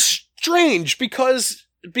 Which is strange because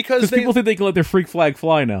people think they can let their freak flag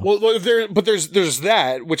fly now. Well, there's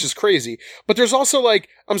that, which is crazy. But there's also, like,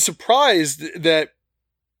 I'm surprised that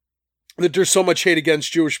there's so much hate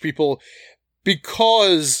against Jewish people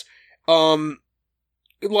because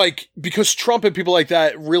Trump and people like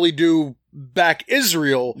that really do back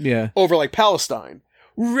Israel over like Palestine.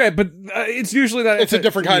 Right, but it's usually that it's a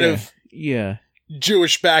different kind of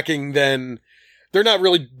Jewish backing than they're not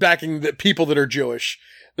really backing the people that are Jewish.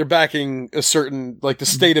 They're backing a certain like the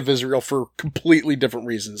state of Israel for completely different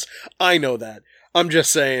reasons. I know that. I'm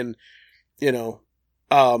just saying,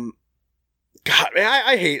 God, man,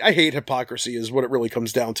 I hate hypocrisy is what it really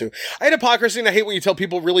comes down to. I hate hypocrisy and I hate when you tell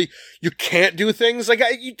people really you can't do things. Like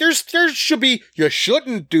there should be, you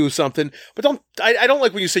shouldn't do something, but I don't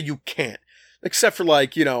like when you say you can't, except for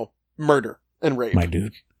like, murder and rape. My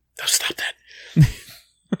dude. Oh, stop that.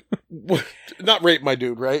 Not rape, my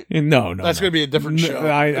dude, right? No. That's going to be a different show.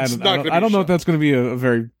 I don't know if that's going to be a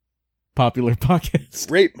very popular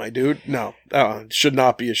podcast. Rape, my dude. No, should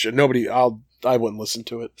not be a show. I wouldn't listen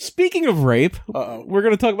to it. Speaking of rape, we're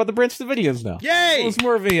going to talk about the Branch Davidians now. Yay! It was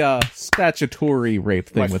more of a statutory rape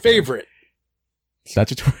thing. My favorite.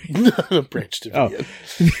 Statutory? Branch Davidian.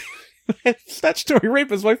 Oh. Statutory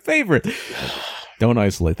rape is my favorite. Don't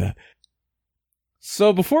isolate that.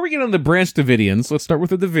 So before we get on the Branch Davidians, let's start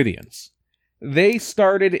with the Davidians. They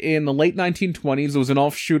started in the late 1920s. It was an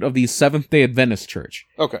offshoot of the Seventh-day Adventist Church.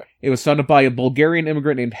 Okay. It was founded by a Bulgarian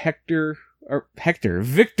immigrant named Victor...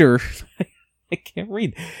 I can't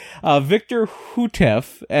read. Victor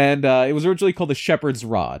Hutev, and it was originally called the Shepherd's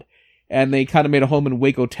Rod. And they kind of made a home in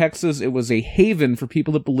Waco, Texas. It was a haven for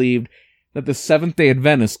people that believed that the Seventh-day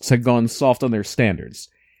Adventists had gone soft on their standards.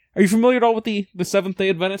 Are you familiar at all with the Seventh-day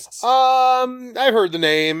Adventists? I've heard the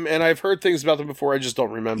name, and I've heard things about them before, I just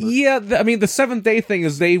don't remember. Yeah, the Seventh-day thing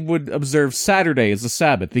is they would observe Saturday as the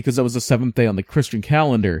Sabbath, because that was the seventh day on the Christian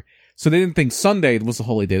calendar. So they didn't think Sunday was a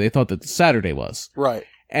holy day, they thought that Saturday was. Right.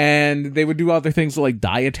 And they would do other things like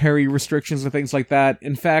dietary restrictions and things like that.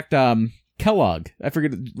 In fact, Kellogg, I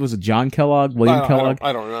forget, was it John Kellogg? William Kellogg?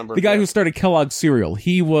 I don't remember. The guy who started Kellogg cereal,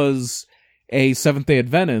 he was a Seventh-day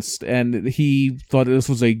Adventist, and he thought this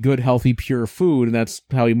was a good, healthy, pure food, and that's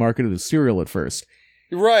how he marketed his cereal at first.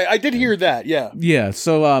 Right, I did hear that, yeah. Yeah,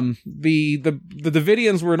 so the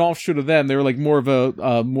Davidians were an offshoot of them. They were like more of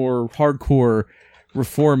a more hardcore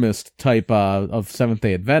reformist type of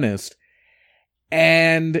Seventh-day Adventist.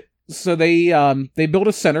 And so they built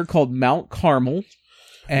a center called Mount Carmel.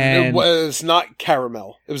 And it was not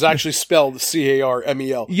caramel. It was actually spelled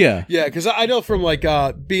Carmel. Yeah. Yeah, because I know from like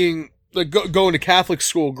being like going to Catholic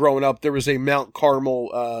school growing up, there was a Mount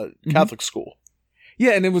Carmel Catholic school.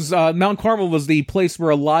 Yeah, and it was Mount Carmel was the place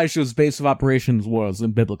where Elijah's base of operations was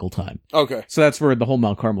in biblical time. Okay. So that's where the whole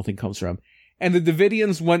Mount Carmel thing comes from. And the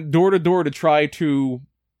Davidians went door to door to try to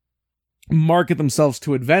market themselves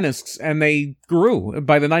to Adventists, and they grew.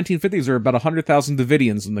 By the 1950s, there were about 100,000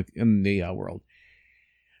 Davidians in the world.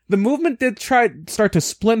 The movement did start to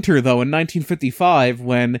splinter, though, in 1955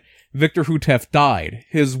 when Victor Hutev died.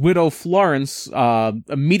 His widow, Florence,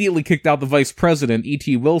 immediately kicked out the vice president,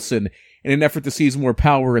 E.T. Wilson, in an effort to seize more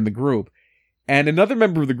power in the group. And another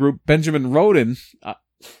member of the group, Benjamin Roden,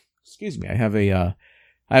 excuse me, I have a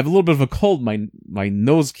little bit of a cold. My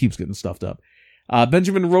nose keeps getting stuffed up.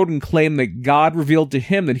 Benjamin Roden claimed that God revealed to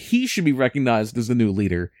him that he should be recognized as the new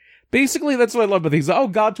leader. Basically, that's what I love about these. Oh,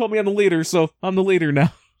 God told me I'm the leader, so I'm the leader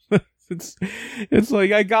now. It's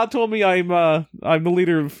like God told me I'm the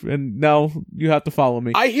leader of, and now you have to follow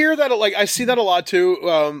me. I hear that, like, I see that a lot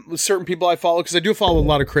too with certain people I follow, because I do follow a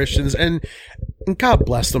lot of Christians, and God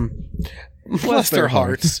bless them, bless their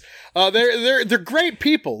hearts. They're great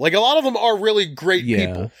people. Like, a lot of them are really great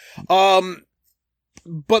people.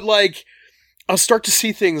 But like, I'll start to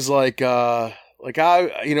see things like I've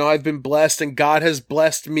been blessed, and God has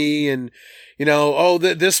blessed me, and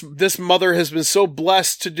this mother has been so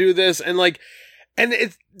blessed to do this, and like, and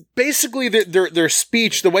it's basically their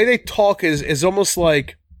speech, the way they talk is almost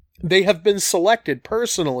like they have been selected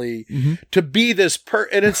personally to be this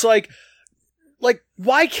and it's like,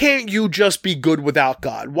 why can't you just be good without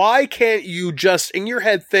God? Why can't you just in your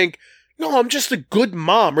head think, no, I'm just a good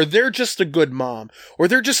mom, or they're just a good mom, or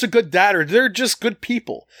they're just a good dad, or they're just good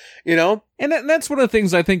people, And that's one of the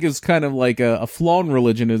things I think is kind of like a flaw in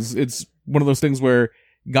religion, is it's one of those things where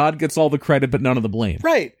God gets all the credit but none of the blame.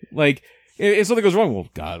 Right. Like, if something goes wrong,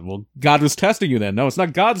 God was testing you then. No, it's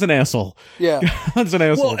not. God's an asshole. Yeah. God's an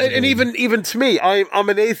asshole. Well, and even to me, I'm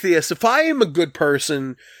an atheist. If I am a good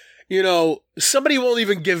person, somebody won't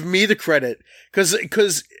even give me the credit,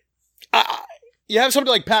 because you have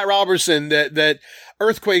somebody like Pat Robertson that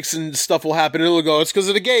earthquakes and stuff will happen, and it'll go, it's because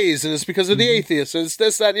of the gays, and it's because of the atheists, and it's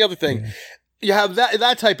this, that, and the other thing. Yeah. You have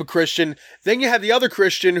that type of Christian. Then you have the other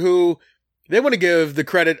Christian who they want to give the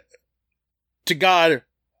credit to God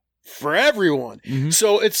for everyone.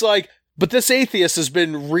 So it's like, but this atheist has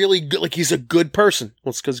been really good. Like, he's a good person.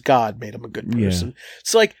 Well, it's because God made him a good person. Yeah.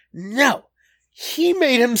 It's like, no, he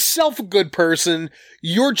made himself a good person.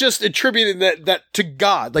 You're just attributing that to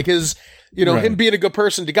God, like his, him being a good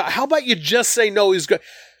person to God. How about you just say, no, he's good?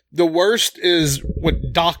 The worst is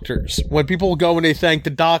with doctors. When people go and they thank the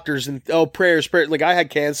doctors and, prayers. Like, I had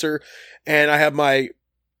cancer and I had my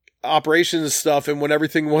operations and stuff, and when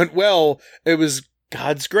everything went well, it was,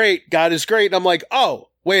 God's great. God is great. And I'm like, oh,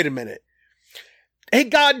 wait a minute. Hey,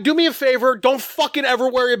 God, do me a favor. Don't fucking ever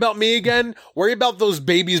worry about me again. Worry about those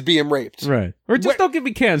babies being raped. Right. Or just don't give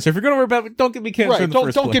me cancer. If you're going to worry about it, don't give me cancer.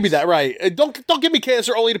 Right. Don't give me that. Right. Don't give me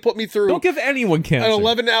cancer only to put me through. Don't give anyone cancer. An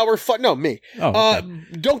 11-hour no, me. Oh, okay.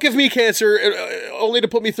 Don't give me cancer only to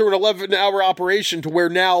put me through an 11-hour operation to where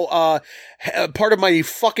now part of my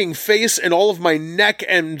fucking face and all of my neck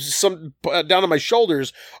and some down to my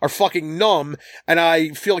shoulders are fucking numb, and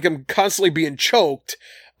I feel like I'm constantly being choked.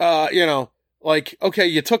 Like, okay,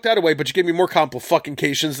 you took that away, but you gave me more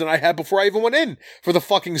complications than I had before I even went in for the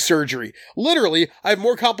fucking surgery. Literally, I have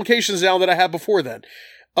more complications now than I had before then.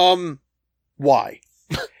 Why?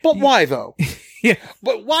 But why, though? Yeah.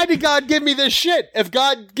 But why did God give me this shit? If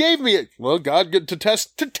God gave me it, well, God to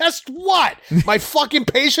test what? My fucking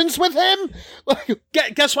patience with him?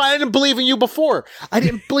 Guess why I didn't believe in you before? I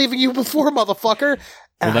didn't believe in you before, motherfucker.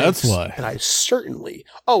 Well, that's why. And I certainly...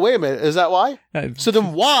 Oh, wait a minute. Is that why? So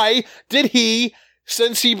then why did he,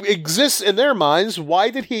 since he exists in their minds,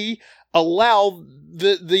 why did he allow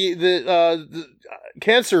the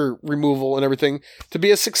cancer removal and everything to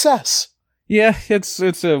be a success? Yeah, it's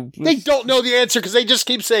They don't know the answer because they just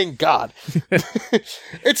keep saying God.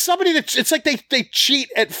 It's somebody that... It's like they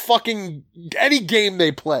cheat at fucking any game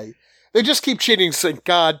they play. They just keep cheating, saying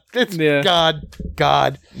God. It's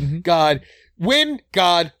God. God. Win,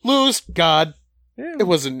 God. Lose, God. Yeah.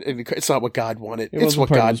 It's not what God wanted. It's what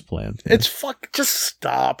God planned. Yeah. Just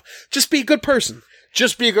stop. Just be a good person. You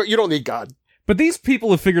don't need God. But these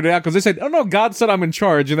people have figured it out because they said, oh no, God said I'm in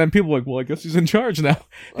charge. And then people are like, well, I guess he's in charge now.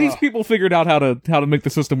 These people figured out how to make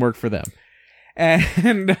the system work for them.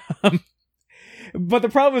 And, but the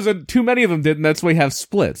problem is that too many of them did, and that's why we have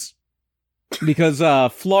splits. Because,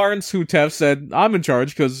 Florence Houteff said, I'm in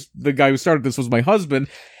charge because the guy who started this was my husband.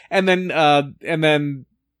 And then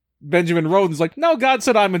Benjamin Roden's like, no, God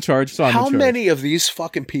said I'm in charge, so I'm in charge. How many of these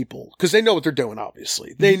fucking people, because they know what they're doing,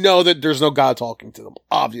 obviously. They know that there's no God talking to them,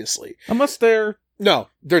 obviously. Unless they're... No,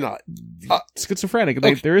 they're not. Schizophrenic.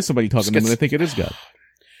 Okay. There is somebody talking to them, and they think it is God.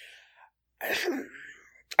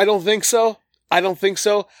 I don't think so.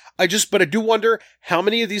 But I do wonder how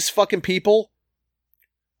many of these fucking people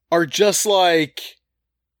are just like...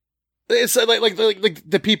 It's like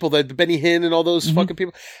the people, the Benny Hinn and all those fucking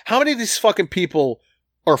people. How many of these fucking people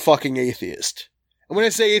are fucking atheist? And when I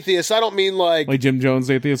say atheist, I don't mean like Jim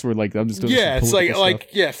Jones atheist, where like I'm just doing it's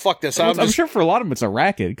like fuck this. I'm sure for a lot of them it's a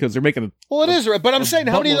racket because they're making it is right. But I'm saying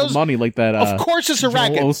how many of those money like that? Of course it's a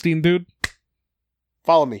racket. Joel Osteen dude.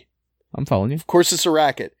 Follow me. I'm following you. Of course it's a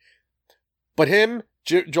racket. But him,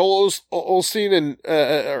 Joel Osteen and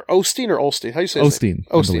Osteen or Olstein? How do you say Osteen?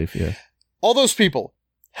 Osteen. I believe, yeah. All those people.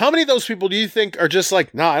 How many of those people do you think are just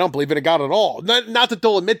like, nah, I don't believe in a God at all? Not that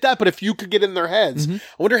they'll admit that, but if you could get in their heads, I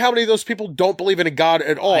wonder how many of those people don't believe in a God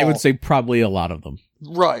at all. I would say probably a lot of them.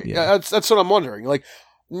 Right. Yeah. That's what I'm wondering. Like,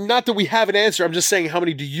 not that we have an answer. I'm just saying, how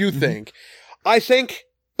many do you think? I think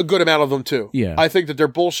a good amount of them too. Yeah. I think that they're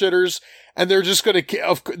bullshitters and they're just going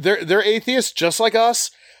to, they're atheists just like us,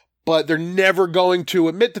 but they're never going to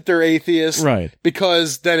admit that they're atheists. Right.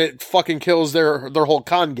 Because then it fucking kills their whole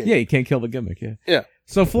con game. Yeah, you can't kill the gimmick. Yeah. Yeah.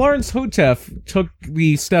 So Florence Houteff took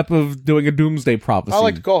the step of doing a doomsday prophecy. I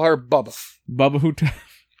like to call her Bubba. Bubba Houteff.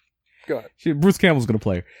 Go ahead. Bruce Campbell's going to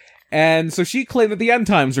play her. And so she claimed that the end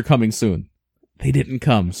times are coming soon. They didn't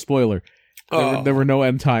come. Spoiler. There were no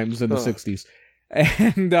end times in the 60s.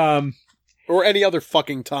 And, or any other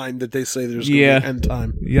fucking time that they say there's going to be an end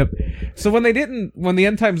time. Yep. So when the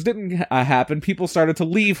end times didn't happen, people started to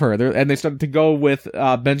leave her, and they started to go with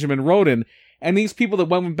Benjamin Roden. And these people that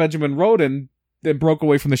went with Benjamin Roden, that broke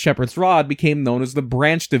away from the Shepherd's Rod, became known as the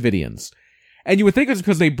Branch Davidians. And you would think it's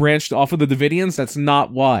because they branched off of the Davidians. That's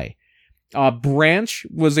not why. Branch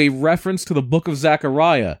was a reference to the book of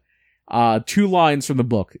Zechariah. 2 lines from the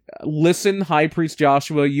book. Listen, High Priest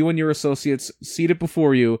Joshua, you and your associates seated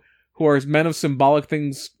before you, who are men symbolic of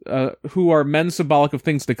things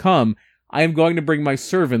to come. I am going to bring my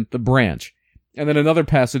servant, the branch. And then another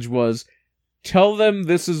passage was, tell them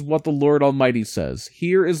this is what the Lord Almighty says.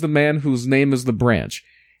 Here is the man whose name is the branch,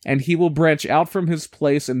 and he will branch out from his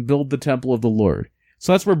place and build the temple of the Lord.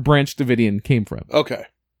 So that's where Branch Davidian came from. Okay.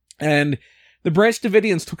 And the Branch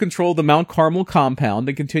Davidians took control of the Mount Carmel compound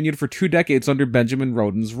and continued for 2 decades under Benjamin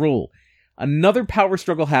Roden's rule. Another power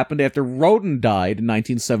struggle happened after Roden died in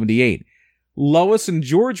 1978. Lois and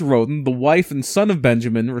George Roden, the wife and son of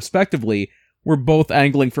Benjamin, respectively, were both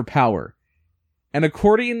angling for power. And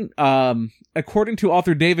according to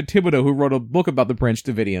author David Thibodeau, who wrote a book about the Branch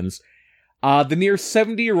Davidians, the near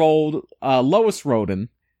 70-year-old Lois Roden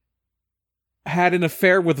had an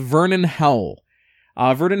affair with Vernon Howell.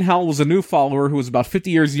 Vernon Howell was a new follower who was about 50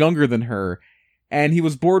 years younger than her, and he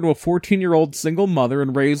was born to a 14-year-old single mother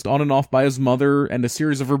and raised on and off by his mother and a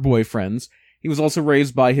series of her boyfriends. He was also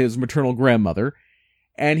raised by his maternal grandmother,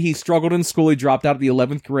 and he struggled in school. He dropped out of the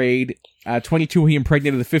 11th grade. At 22, he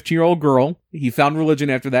impregnated a 15-year-old girl. He found religion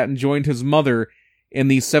after that and joined his mother in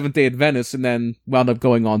the Seventh-day Adventists, and then wound up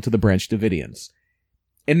going on to the Branch Davidians.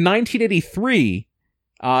 In 1983,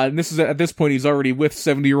 and at this point he's already with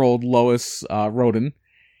 70-year-old Lois Roden,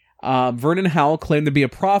 Vernon Howell claimed to be a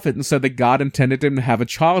prophet and said that God intended him to have a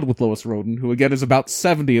child with Lois Roden, who again is about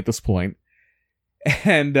 70 at this point.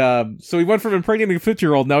 And so he went from impregnating a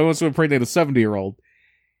 50-year-old, now he wants to impregnate a 70-year-old.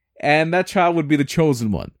 And that child would be the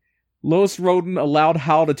chosen one. Lois Roden allowed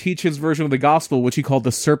Howell to teach his version of the gospel, which he called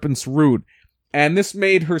the Serpent's Root. And this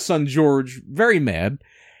made her son George very mad.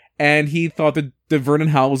 And he thought that Vernon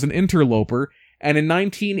Howell was an interloper. And in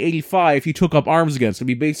 1985, he took up arms against him.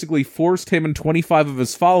 He basically forced him and 25 of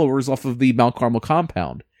his followers off of the Mount Carmel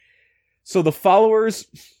compound. So the followers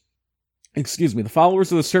of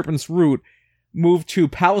the Serpent's Root moved to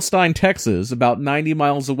Palestine, Texas, about 90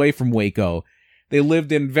 miles away from Waco. They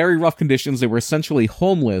lived in very rough conditions. They were essentially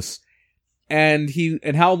homeless. And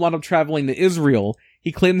Howell wound up traveling to Israel.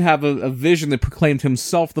 He claimed to have a vision that proclaimed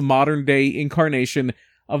himself the modern-day incarnation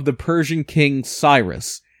of the Persian king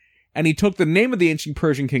Cyrus. And he took the name of the ancient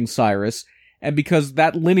Persian king Cyrus, and because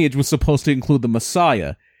that lineage was supposed to include the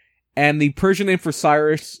Messiah. And the Persian name for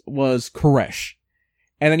Cyrus was Koresh.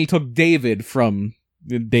 And then he took David from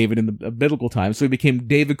David in the biblical times, so he became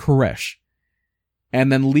David Koresh. And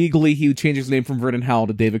then legally he changed his name from Vernon Howell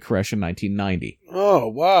to David Koresh in 1990. Oh,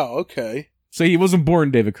 wow, okay. So he wasn't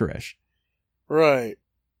born David Koresh. Right.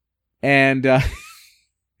 And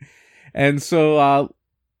so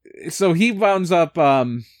he wound up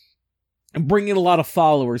bringing a lot of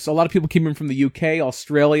followers. So a lot of people came in from the UK,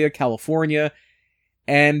 Australia, California,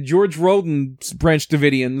 and George Roden's Branch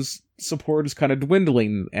Davidians' support is kind of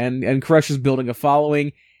dwindling, and Koresh is building a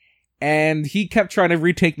following, and he kept trying to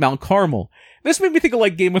retake Mount Carmel. This made me think of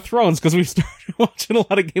like Game of Thrones, because we started watching a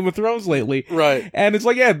lot of Game of Thrones lately. Right. And it's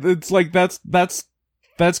like, yeah, it's like that's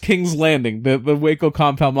King's Landing. The Waco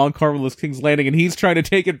compound, Mount Carmel is King's Landing, and he's trying to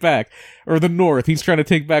take it back. Or the North. He's trying to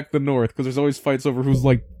take back the North, because there's always fights over who's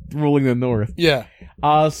like ruling the North. Yeah.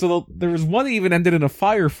 So there was one that even ended in a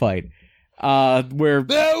firefight, where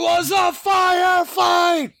there was a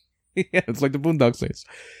firefight! Yeah, it's like the Boondock Saints.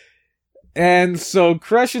 And so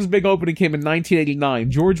Koresh's big opening came in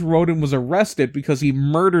 1989. George Roden was arrested because he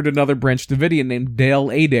murdered another Branch Davidian named Dale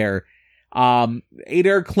Adair.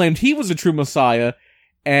 Adair claimed he was a true Messiah,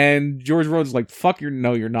 and George Roden's like,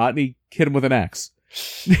 no, you're not, and he hit him with an axe.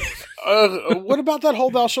 What about that whole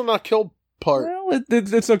thou shalt not kill part? Well,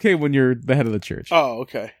 it's okay when you're the head of the church. Oh,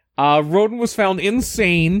 okay. Roden was found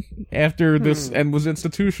insane after this and was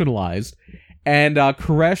institutionalized. And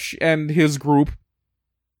Koresh and his group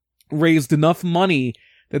raised enough money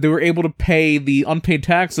that they were able to pay the unpaid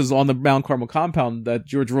taxes on the Mount Carmel compound that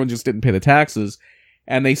George Roden just didn't pay the taxes,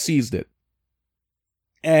 and they seized it.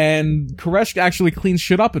 And Koresh actually cleaned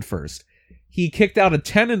shit up at first. He kicked out a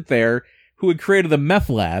tenant there who had created a meth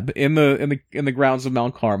lab in the grounds of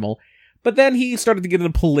Mount Carmel. But then he started to get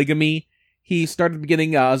into polygamy. He started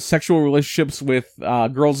getting sexual relationships with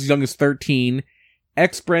girls as young as 13.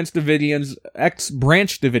 Ex-Branch Davidians,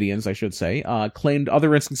 I should say, claimed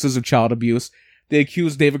other instances of child abuse. They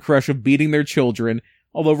accused David Koresh of beating their children,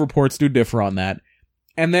 although reports do differ on that.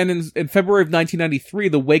 And then in February of 1993,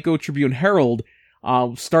 the Waco Tribune-Herald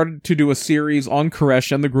started to do a series on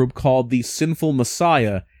Koresh and the group called The Sinful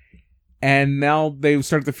Messiah. And now they've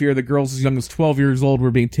started to fear that girls as young as 12 years old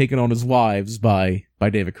were being taken on as wives by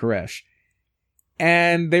David Koresh.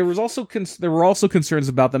 And there were also concerns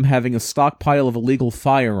about them having a stockpile of illegal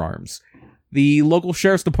firearms. The local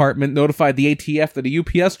sheriff's department notified the ATF that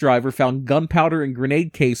a UPS driver found gunpowder and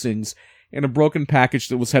grenade casings in a broken package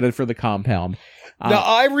that was headed for the compound. Now,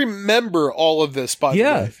 I remember all of this, by the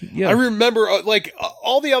way. Yeah. I remember,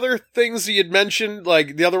 all the other things that you'd mentioned,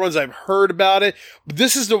 like, the other ones I've heard about it. But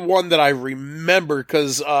this is the one that I remember,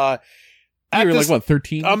 because, you were like, what,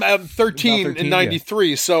 13? I'm 13 in 93,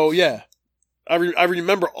 yeah. So, yeah. I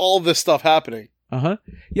remember all this stuff happening. Uh-huh.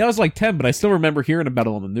 Yeah, I was like 10, but I still remember hearing about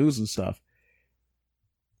it on the news and stuff.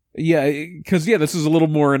 Yeah, because, this is a little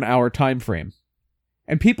more in our time frame.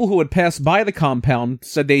 And people who had passed by the compound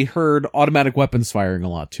said they heard automatic weapons firing a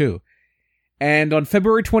lot, too. And on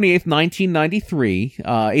February 28th, 1993,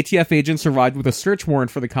 ATF agents arrived with a search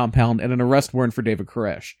warrant for the compound and an arrest warrant for David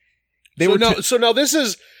Koresh. So now this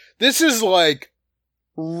is like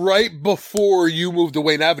right before you moved to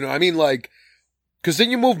Wayne Avenue. I mean, like, because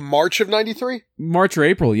then you moved March of 93? March or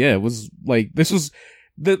April, yeah. It was like, this was,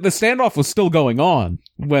 the standoff was still going on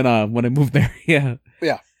when I moved there, yeah.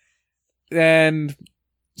 Yeah. And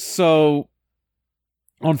so,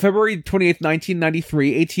 on February 28th,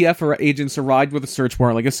 1993, ATF agents arrived with a search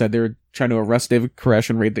warrant. Like I said, they were trying to arrest David Koresh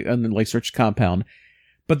and search the compound.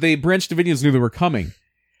 But the Branch Davidians knew they were coming.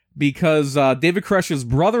 Because David Koresh's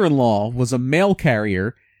brother-in-law was a mail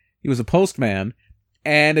carrier. He was a postman.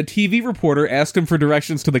 And a TV reporter asked him for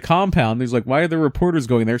directions to the compound. He's like, why are there reporters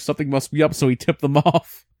going there? Something must be up. So he tipped them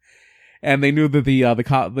off. And they knew that the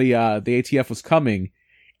ATF was coming.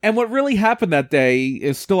 And what really happened that day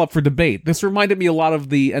is still up for debate. This reminded me a lot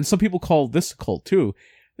of and some people call this a cult too.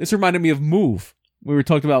 This reminded me of Move. We were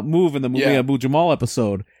talking about Move in the movie Abu Jamal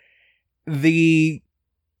episode. The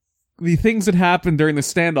things that happened during the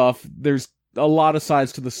standoff, there's a lot of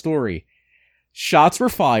sides to the story. Shots were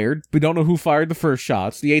fired. We don't know who fired the first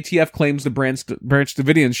shots. The ATF claims the Branch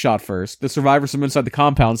Davidians shot first. The survivors from inside the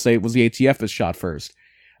compound say it was the ATF that shot first.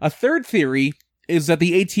 A third theory is that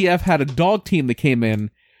the ATF had a dog team that came in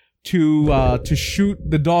to shoot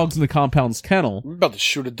the dogs in the compound's kennel. I'm about to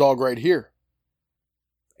shoot a dog right here.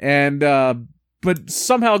 And, but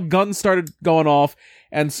somehow guns started going off,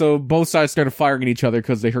 and so both sides started firing at each other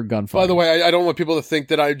because they heard gunfire. By the way, I don't want people to think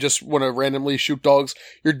that I just want to randomly shoot dogs.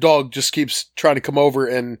 Your dog just keeps trying to come over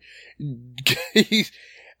and...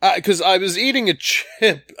 Because I was eating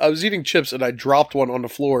chips and I dropped one on the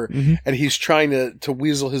floor, and he's trying to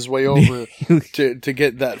weasel his way over to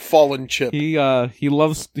get that fallen chip. He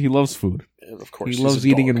loves food. And of course, he loves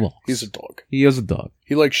eating and walks. He's a dog. He is a dog.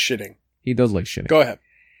 He likes shitting. He does like shitting. Go ahead.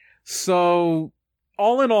 So,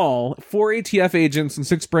 all in all, 4 ATF agents and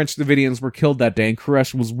 6 Branch Davidians were killed that day, and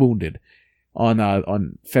Koresh was wounded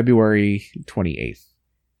on February 28th.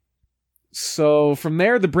 So, from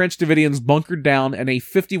there, the Branch Davidians bunkered down, and a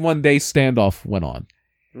 51-day standoff went on.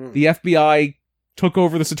 The FBI took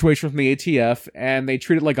over the situation from the ATF, and they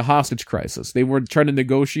treated it like a hostage crisis. They were trying to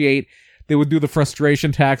negotiate. They would do the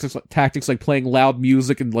frustration tactics like playing loud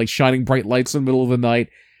music and like shining bright lights in the middle of the night,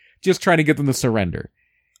 just trying to get them to surrender.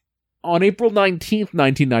 On April 19th,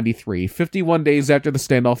 1993, 51 days after the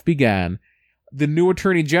standoff began, the new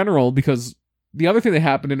Attorney General, because the other thing that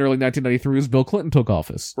happened in early 1993 was Bill Clinton took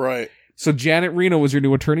office. Right. So Janet Reno was your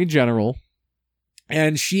new Attorney General,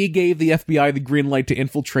 and she gave the FBI the green light to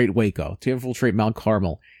infiltrate Waco, to infiltrate Mount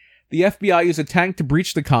Carmel. The FBI used a tank to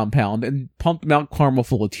breach the compound and pumped Mount Carmel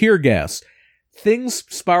full of tear gas. Things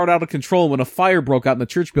spiraled out of control when a fire broke out in the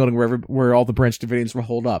church building where all the Branch Davidians were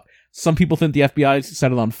holed up. Some people think the FBI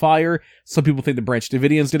set it on fire. Some people think the Branch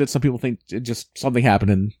Davidians did it. Some people think it just something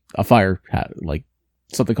happened and a fire, like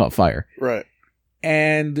something caught fire. Right.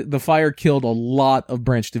 And the fire killed a lot of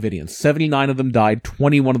Branch Davidians. 79 of them died.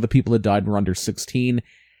 21 of the people that died were under 16.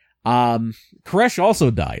 Koresh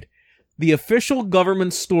also died. The official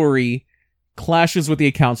government story clashes with the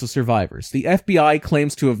accounts of survivors. The FBI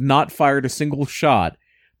claims to have not fired a single shot,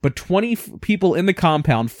 but 20 people in the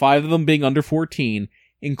compound, 5 of them being under 14,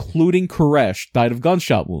 including Koresh, died of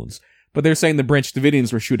gunshot wounds. But they're saying the Branch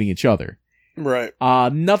Davidians were shooting each other. Right.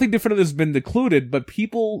 Nothing definitive has been concluded, but the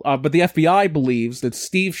FBI believes that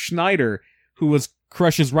Steve Schneider, who was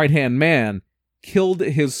Koresh's right-hand man, killed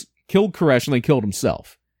Koresh and then killed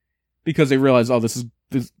himself. Because they realized,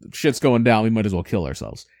 this shit's going down, we might as well kill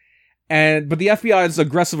ourselves. But the FBI's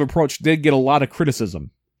aggressive approach did get a lot of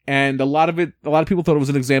criticism. And a lot of people thought it was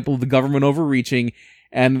an example of the government overreaching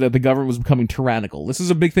and that the government was becoming tyrannical. This is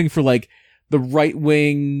a big thing for, like, the right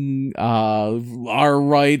wing, our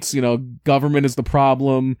rights, government is the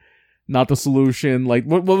problem, not the solution. Like,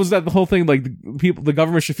 what was that? The whole thing, like, the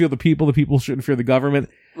government should fear the people shouldn't fear the government.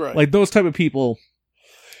 Right. Like, those type of people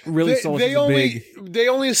really they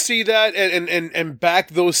only see that and back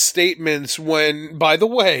those statements when, by the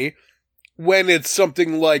way, when it's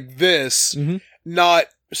something like this, not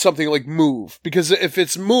something like Move. Because if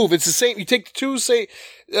it's Move, it's the same. You take two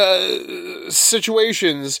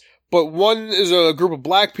situations, but one is a group of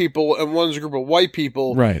black people and one is a group of white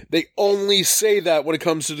people. Right. They only say that when it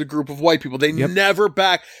comes to the group of white people. They never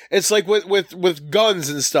back. It's like with guns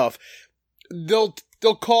and stuff. They'll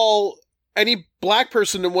call any black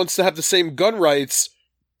person that wants to have the same gun rights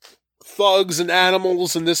thugs and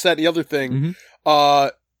animals and this, that, and the other thing.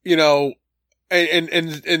 And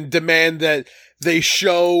demand that they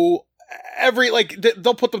show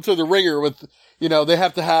they'll put them through the ringer with, they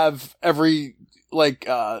have to have every,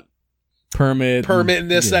 permit and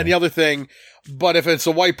this, that, and the other thing. But if it's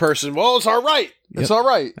a white person, well, it's all right. It's all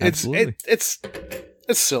right. Absolutely. It's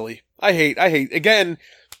silly. I hate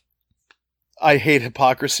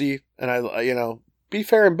hypocrisy, and be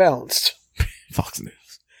fair and balanced. Fox News.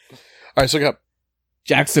 All right, so go up.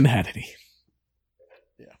 Jackson Hannity.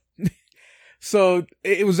 Yeah. So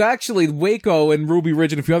it was actually Waco and Ruby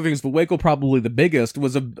Ridge and a few other things, but Waco probably the biggest,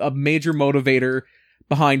 was a major motivator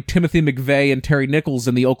behind Timothy McVeigh and Terry Nichols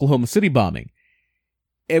in the Oklahoma City bombing.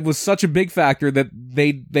 It was such a big factor that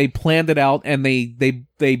they planned it out and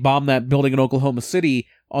they bombed that building in Oklahoma City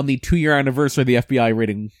on the 2-year anniversary of the FBI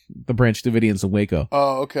raiding the Branch Davidians in Waco.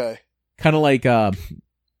 Oh, okay. Kind of like,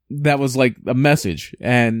 that was like a message,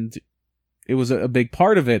 and it was a big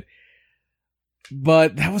part of it.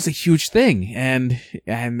 But that was a huge thing, and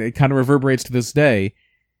it kind of reverberates to this day.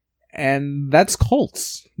 And that's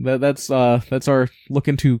cults. That's our look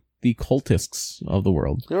into the cultists of the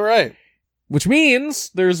world. All right. Which means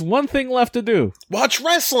there's one thing left to do. Watch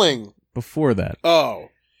wrestling! Before that. Oh.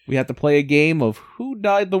 We have to play a game of Who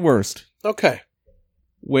Died the Worst. Okay.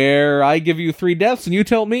 Where I give you 3 deaths and you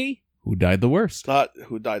tell me who died the worst. Not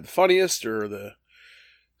who died the funniest or the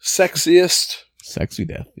sexiest. Sexy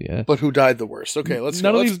death, yeah. But who died the worst. Okay, let's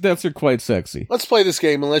None of these deaths are quite sexy. Let's play this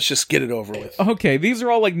game and let's just get it over with. Okay, these are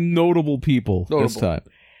all like notable people this time.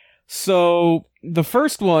 So, the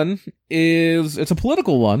first one it's a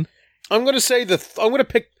political one. I'm going to say I'm going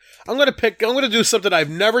to do something I've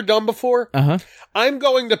never done before. Uh-huh. I'm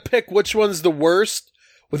going to pick which one's the worst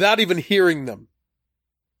without even hearing them.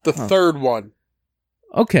 The third one.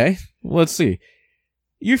 Okay, let's see.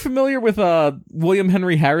 You familiar with William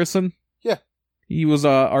Henry Harrison? Yeah. He was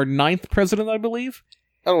our 9th president, I believe.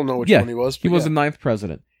 I don't know which one he was. He was the 9th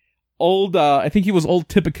president. I think he was Old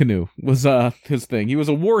Tippecanoe was his thing. He was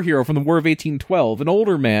a war hero from the War of 1812, an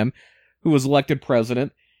older man who was elected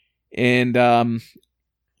president. And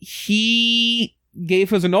he gave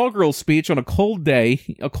his inaugural speech on a cold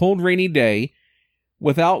rainy day,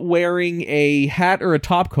 without wearing a hat or a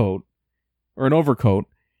topcoat or an overcoat.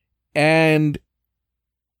 And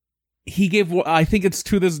he gave, I think it's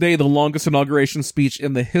to this day, the longest inauguration speech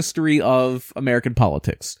in the history of American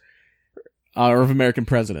politics, or of American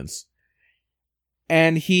presidents.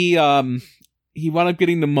 And he wound up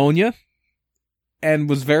getting pneumonia and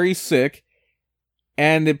was very sick.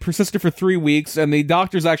 And it persisted for 3 weeks, and the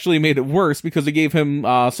doctors actually made it worse because they gave him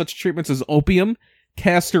such treatments as opium,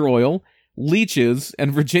 castor oil, leeches,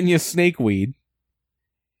 and Virginia snakeweed.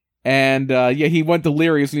 And he went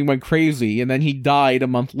delirious and he went crazy, and then he died a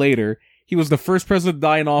month later. He was the first president to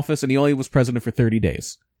die in office, and he only was president for 30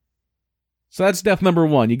 days. So that's death number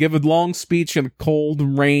 1. You give a long speech in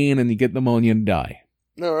cold rain, and you get pneumonia and die.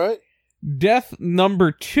 All right. Death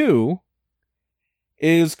number 2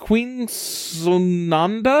 is Queen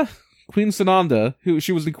Sunanda, who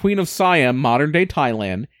she was the Queen of Siam, modern-day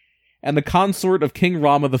Thailand, and the consort of King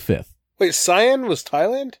Rama V. Wait, Siam was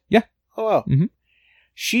Thailand? Yeah. Oh, wow. Mm-hmm.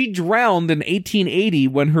 She drowned in 1880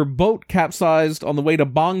 when her boat capsized on the way to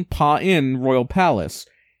Bang Pa Inn Royal Palace.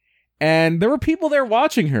 And there were people there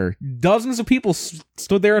watching her. Dozens of people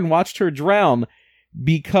stood there and watched her drown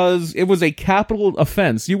because it was a capital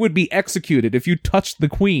offense. You would be executed if you touched the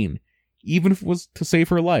queen, even if it was to save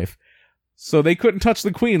her life. So they couldn't touch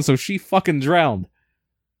the queen, so she fucking drowned.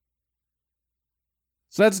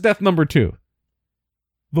 So that's death number 2.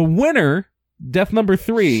 The winner, death number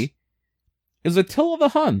 3, is Attila the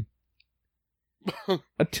Hun.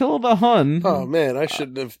 Attila the Hun. Oh man, I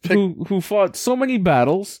shouldn't have picked. Who fought so many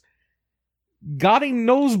battles, got a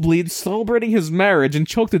nosebleed celebrating his marriage, and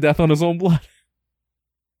choked to death on his own blood.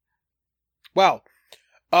 Wow.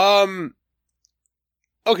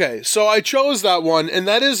 Okay, so I chose that one, and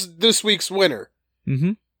that is this week's winner.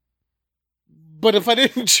 Mm-hmm. But if I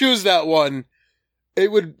didn't choose that one,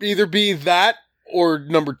 it would either be that or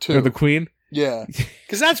number 2. Or the queen? Yeah.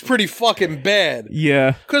 Because that's pretty fucking bad.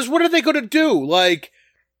 Yeah. Because what are they going to do? Like,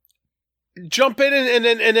 jump in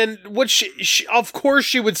and then what she of course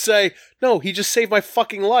she would say, no, he just saved my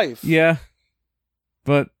fucking life. Yeah.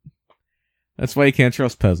 But that's why you can't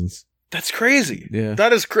trust peasants. That's crazy. Yeah.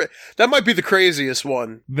 That is that might be the craziest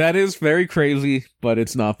one. That is very crazy, but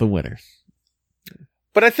it's not the winner.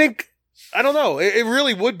 But I think, I don't know, it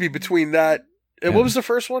really would be between that. Yeah. What was the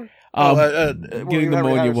first one? Getting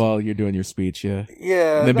pneumonia while you're doing your speech, yeah.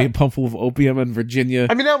 Yeah. And then being pumped full of opium in Virginia.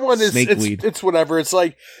 I mean, that one is, it's whatever. It's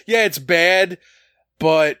like, yeah, it's bad,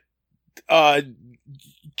 but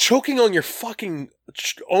choking on your fucking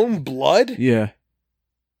own blood? Yeah.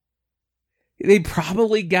 They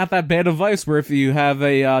probably got that bad advice where if you have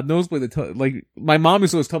a nosebleed, like, my mom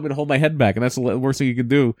used to always tell me to hold my head back, and that's the worst thing you could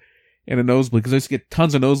do in a nosebleed, because I used to get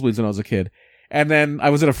tons of nosebleeds when I was a kid. And then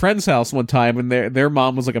I was at a friend's house one time, and their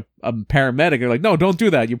mom was like a paramedic. They're like, no, don't do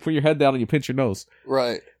that. You put your head down and you pinch your nose.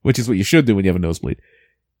 Right. Which is what you should do when you have a nosebleed.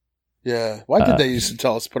 Yeah. Why did they used to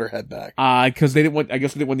tell us to put our head back? Because they didn't want, I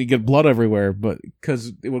guess they didn't want you to get blood everywhere, but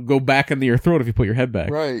because it would go back into your throat if you put your head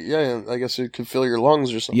back. Right. Yeah. I guess it could fill your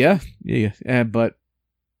lungs or something. Yeah. But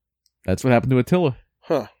that's what happened to Attila.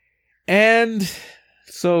 Huh. And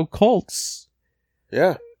so cults.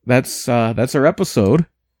 Yeah. That's our episode.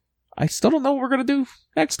 I still don't know what we're going to do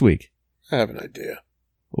next week. I have an idea.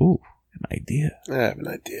 Ooh, an idea. I have an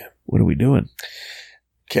idea. What are we doing?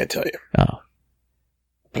 Can't tell you. Oh.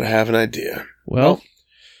 But I have an idea. Well,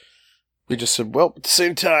 we just said, well, at the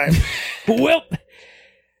same time. Well.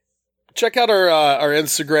 Check out our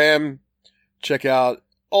Instagram. Check out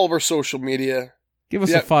all of our social media. Give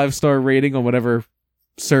us a 5-star rating on whatever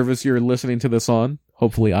service you're listening to this on.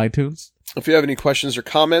 Hopefully iTunes. If you have any questions or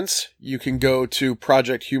comments, you can go to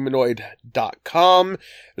projecthumanoid.com.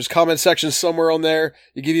 There's a comment section somewhere on there.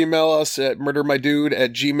 You can email us at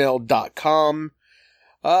murdermydude@gmail.com.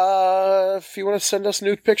 If you want to send us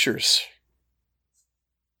nude pictures,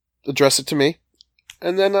 address it to me.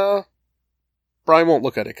 And then, Brian won't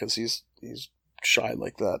look at it because he's shy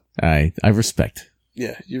like that. I respect.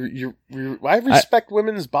 Yeah, I respect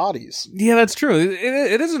women's bodies. Yeah, that's true.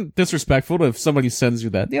 It isn't disrespectful if somebody sends you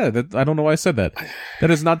that. Yeah, I don't know why I said that. That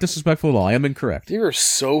is not disrespectful at all. I am incorrect. You are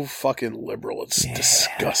so fucking liberal. It's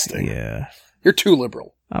disgusting. Yeah. You're too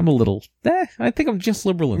liberal. I'm a little... I think I'm just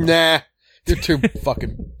liberal enough. Nah, you're too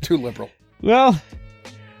too liberal. Well,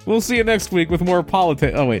 we'll see you next week with more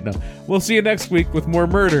politics. Oh, wait, no. We'll see you next week with more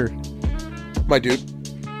murder. My dude.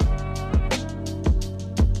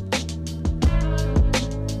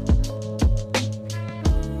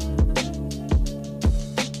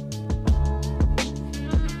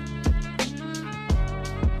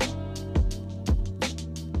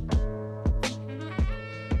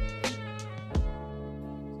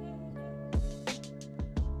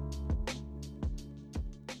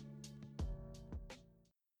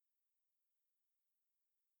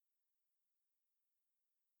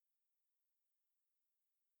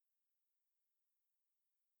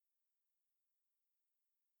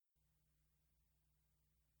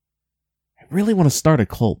 I really want to start a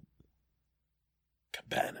cult.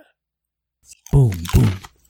 Cabana. Boom, boom.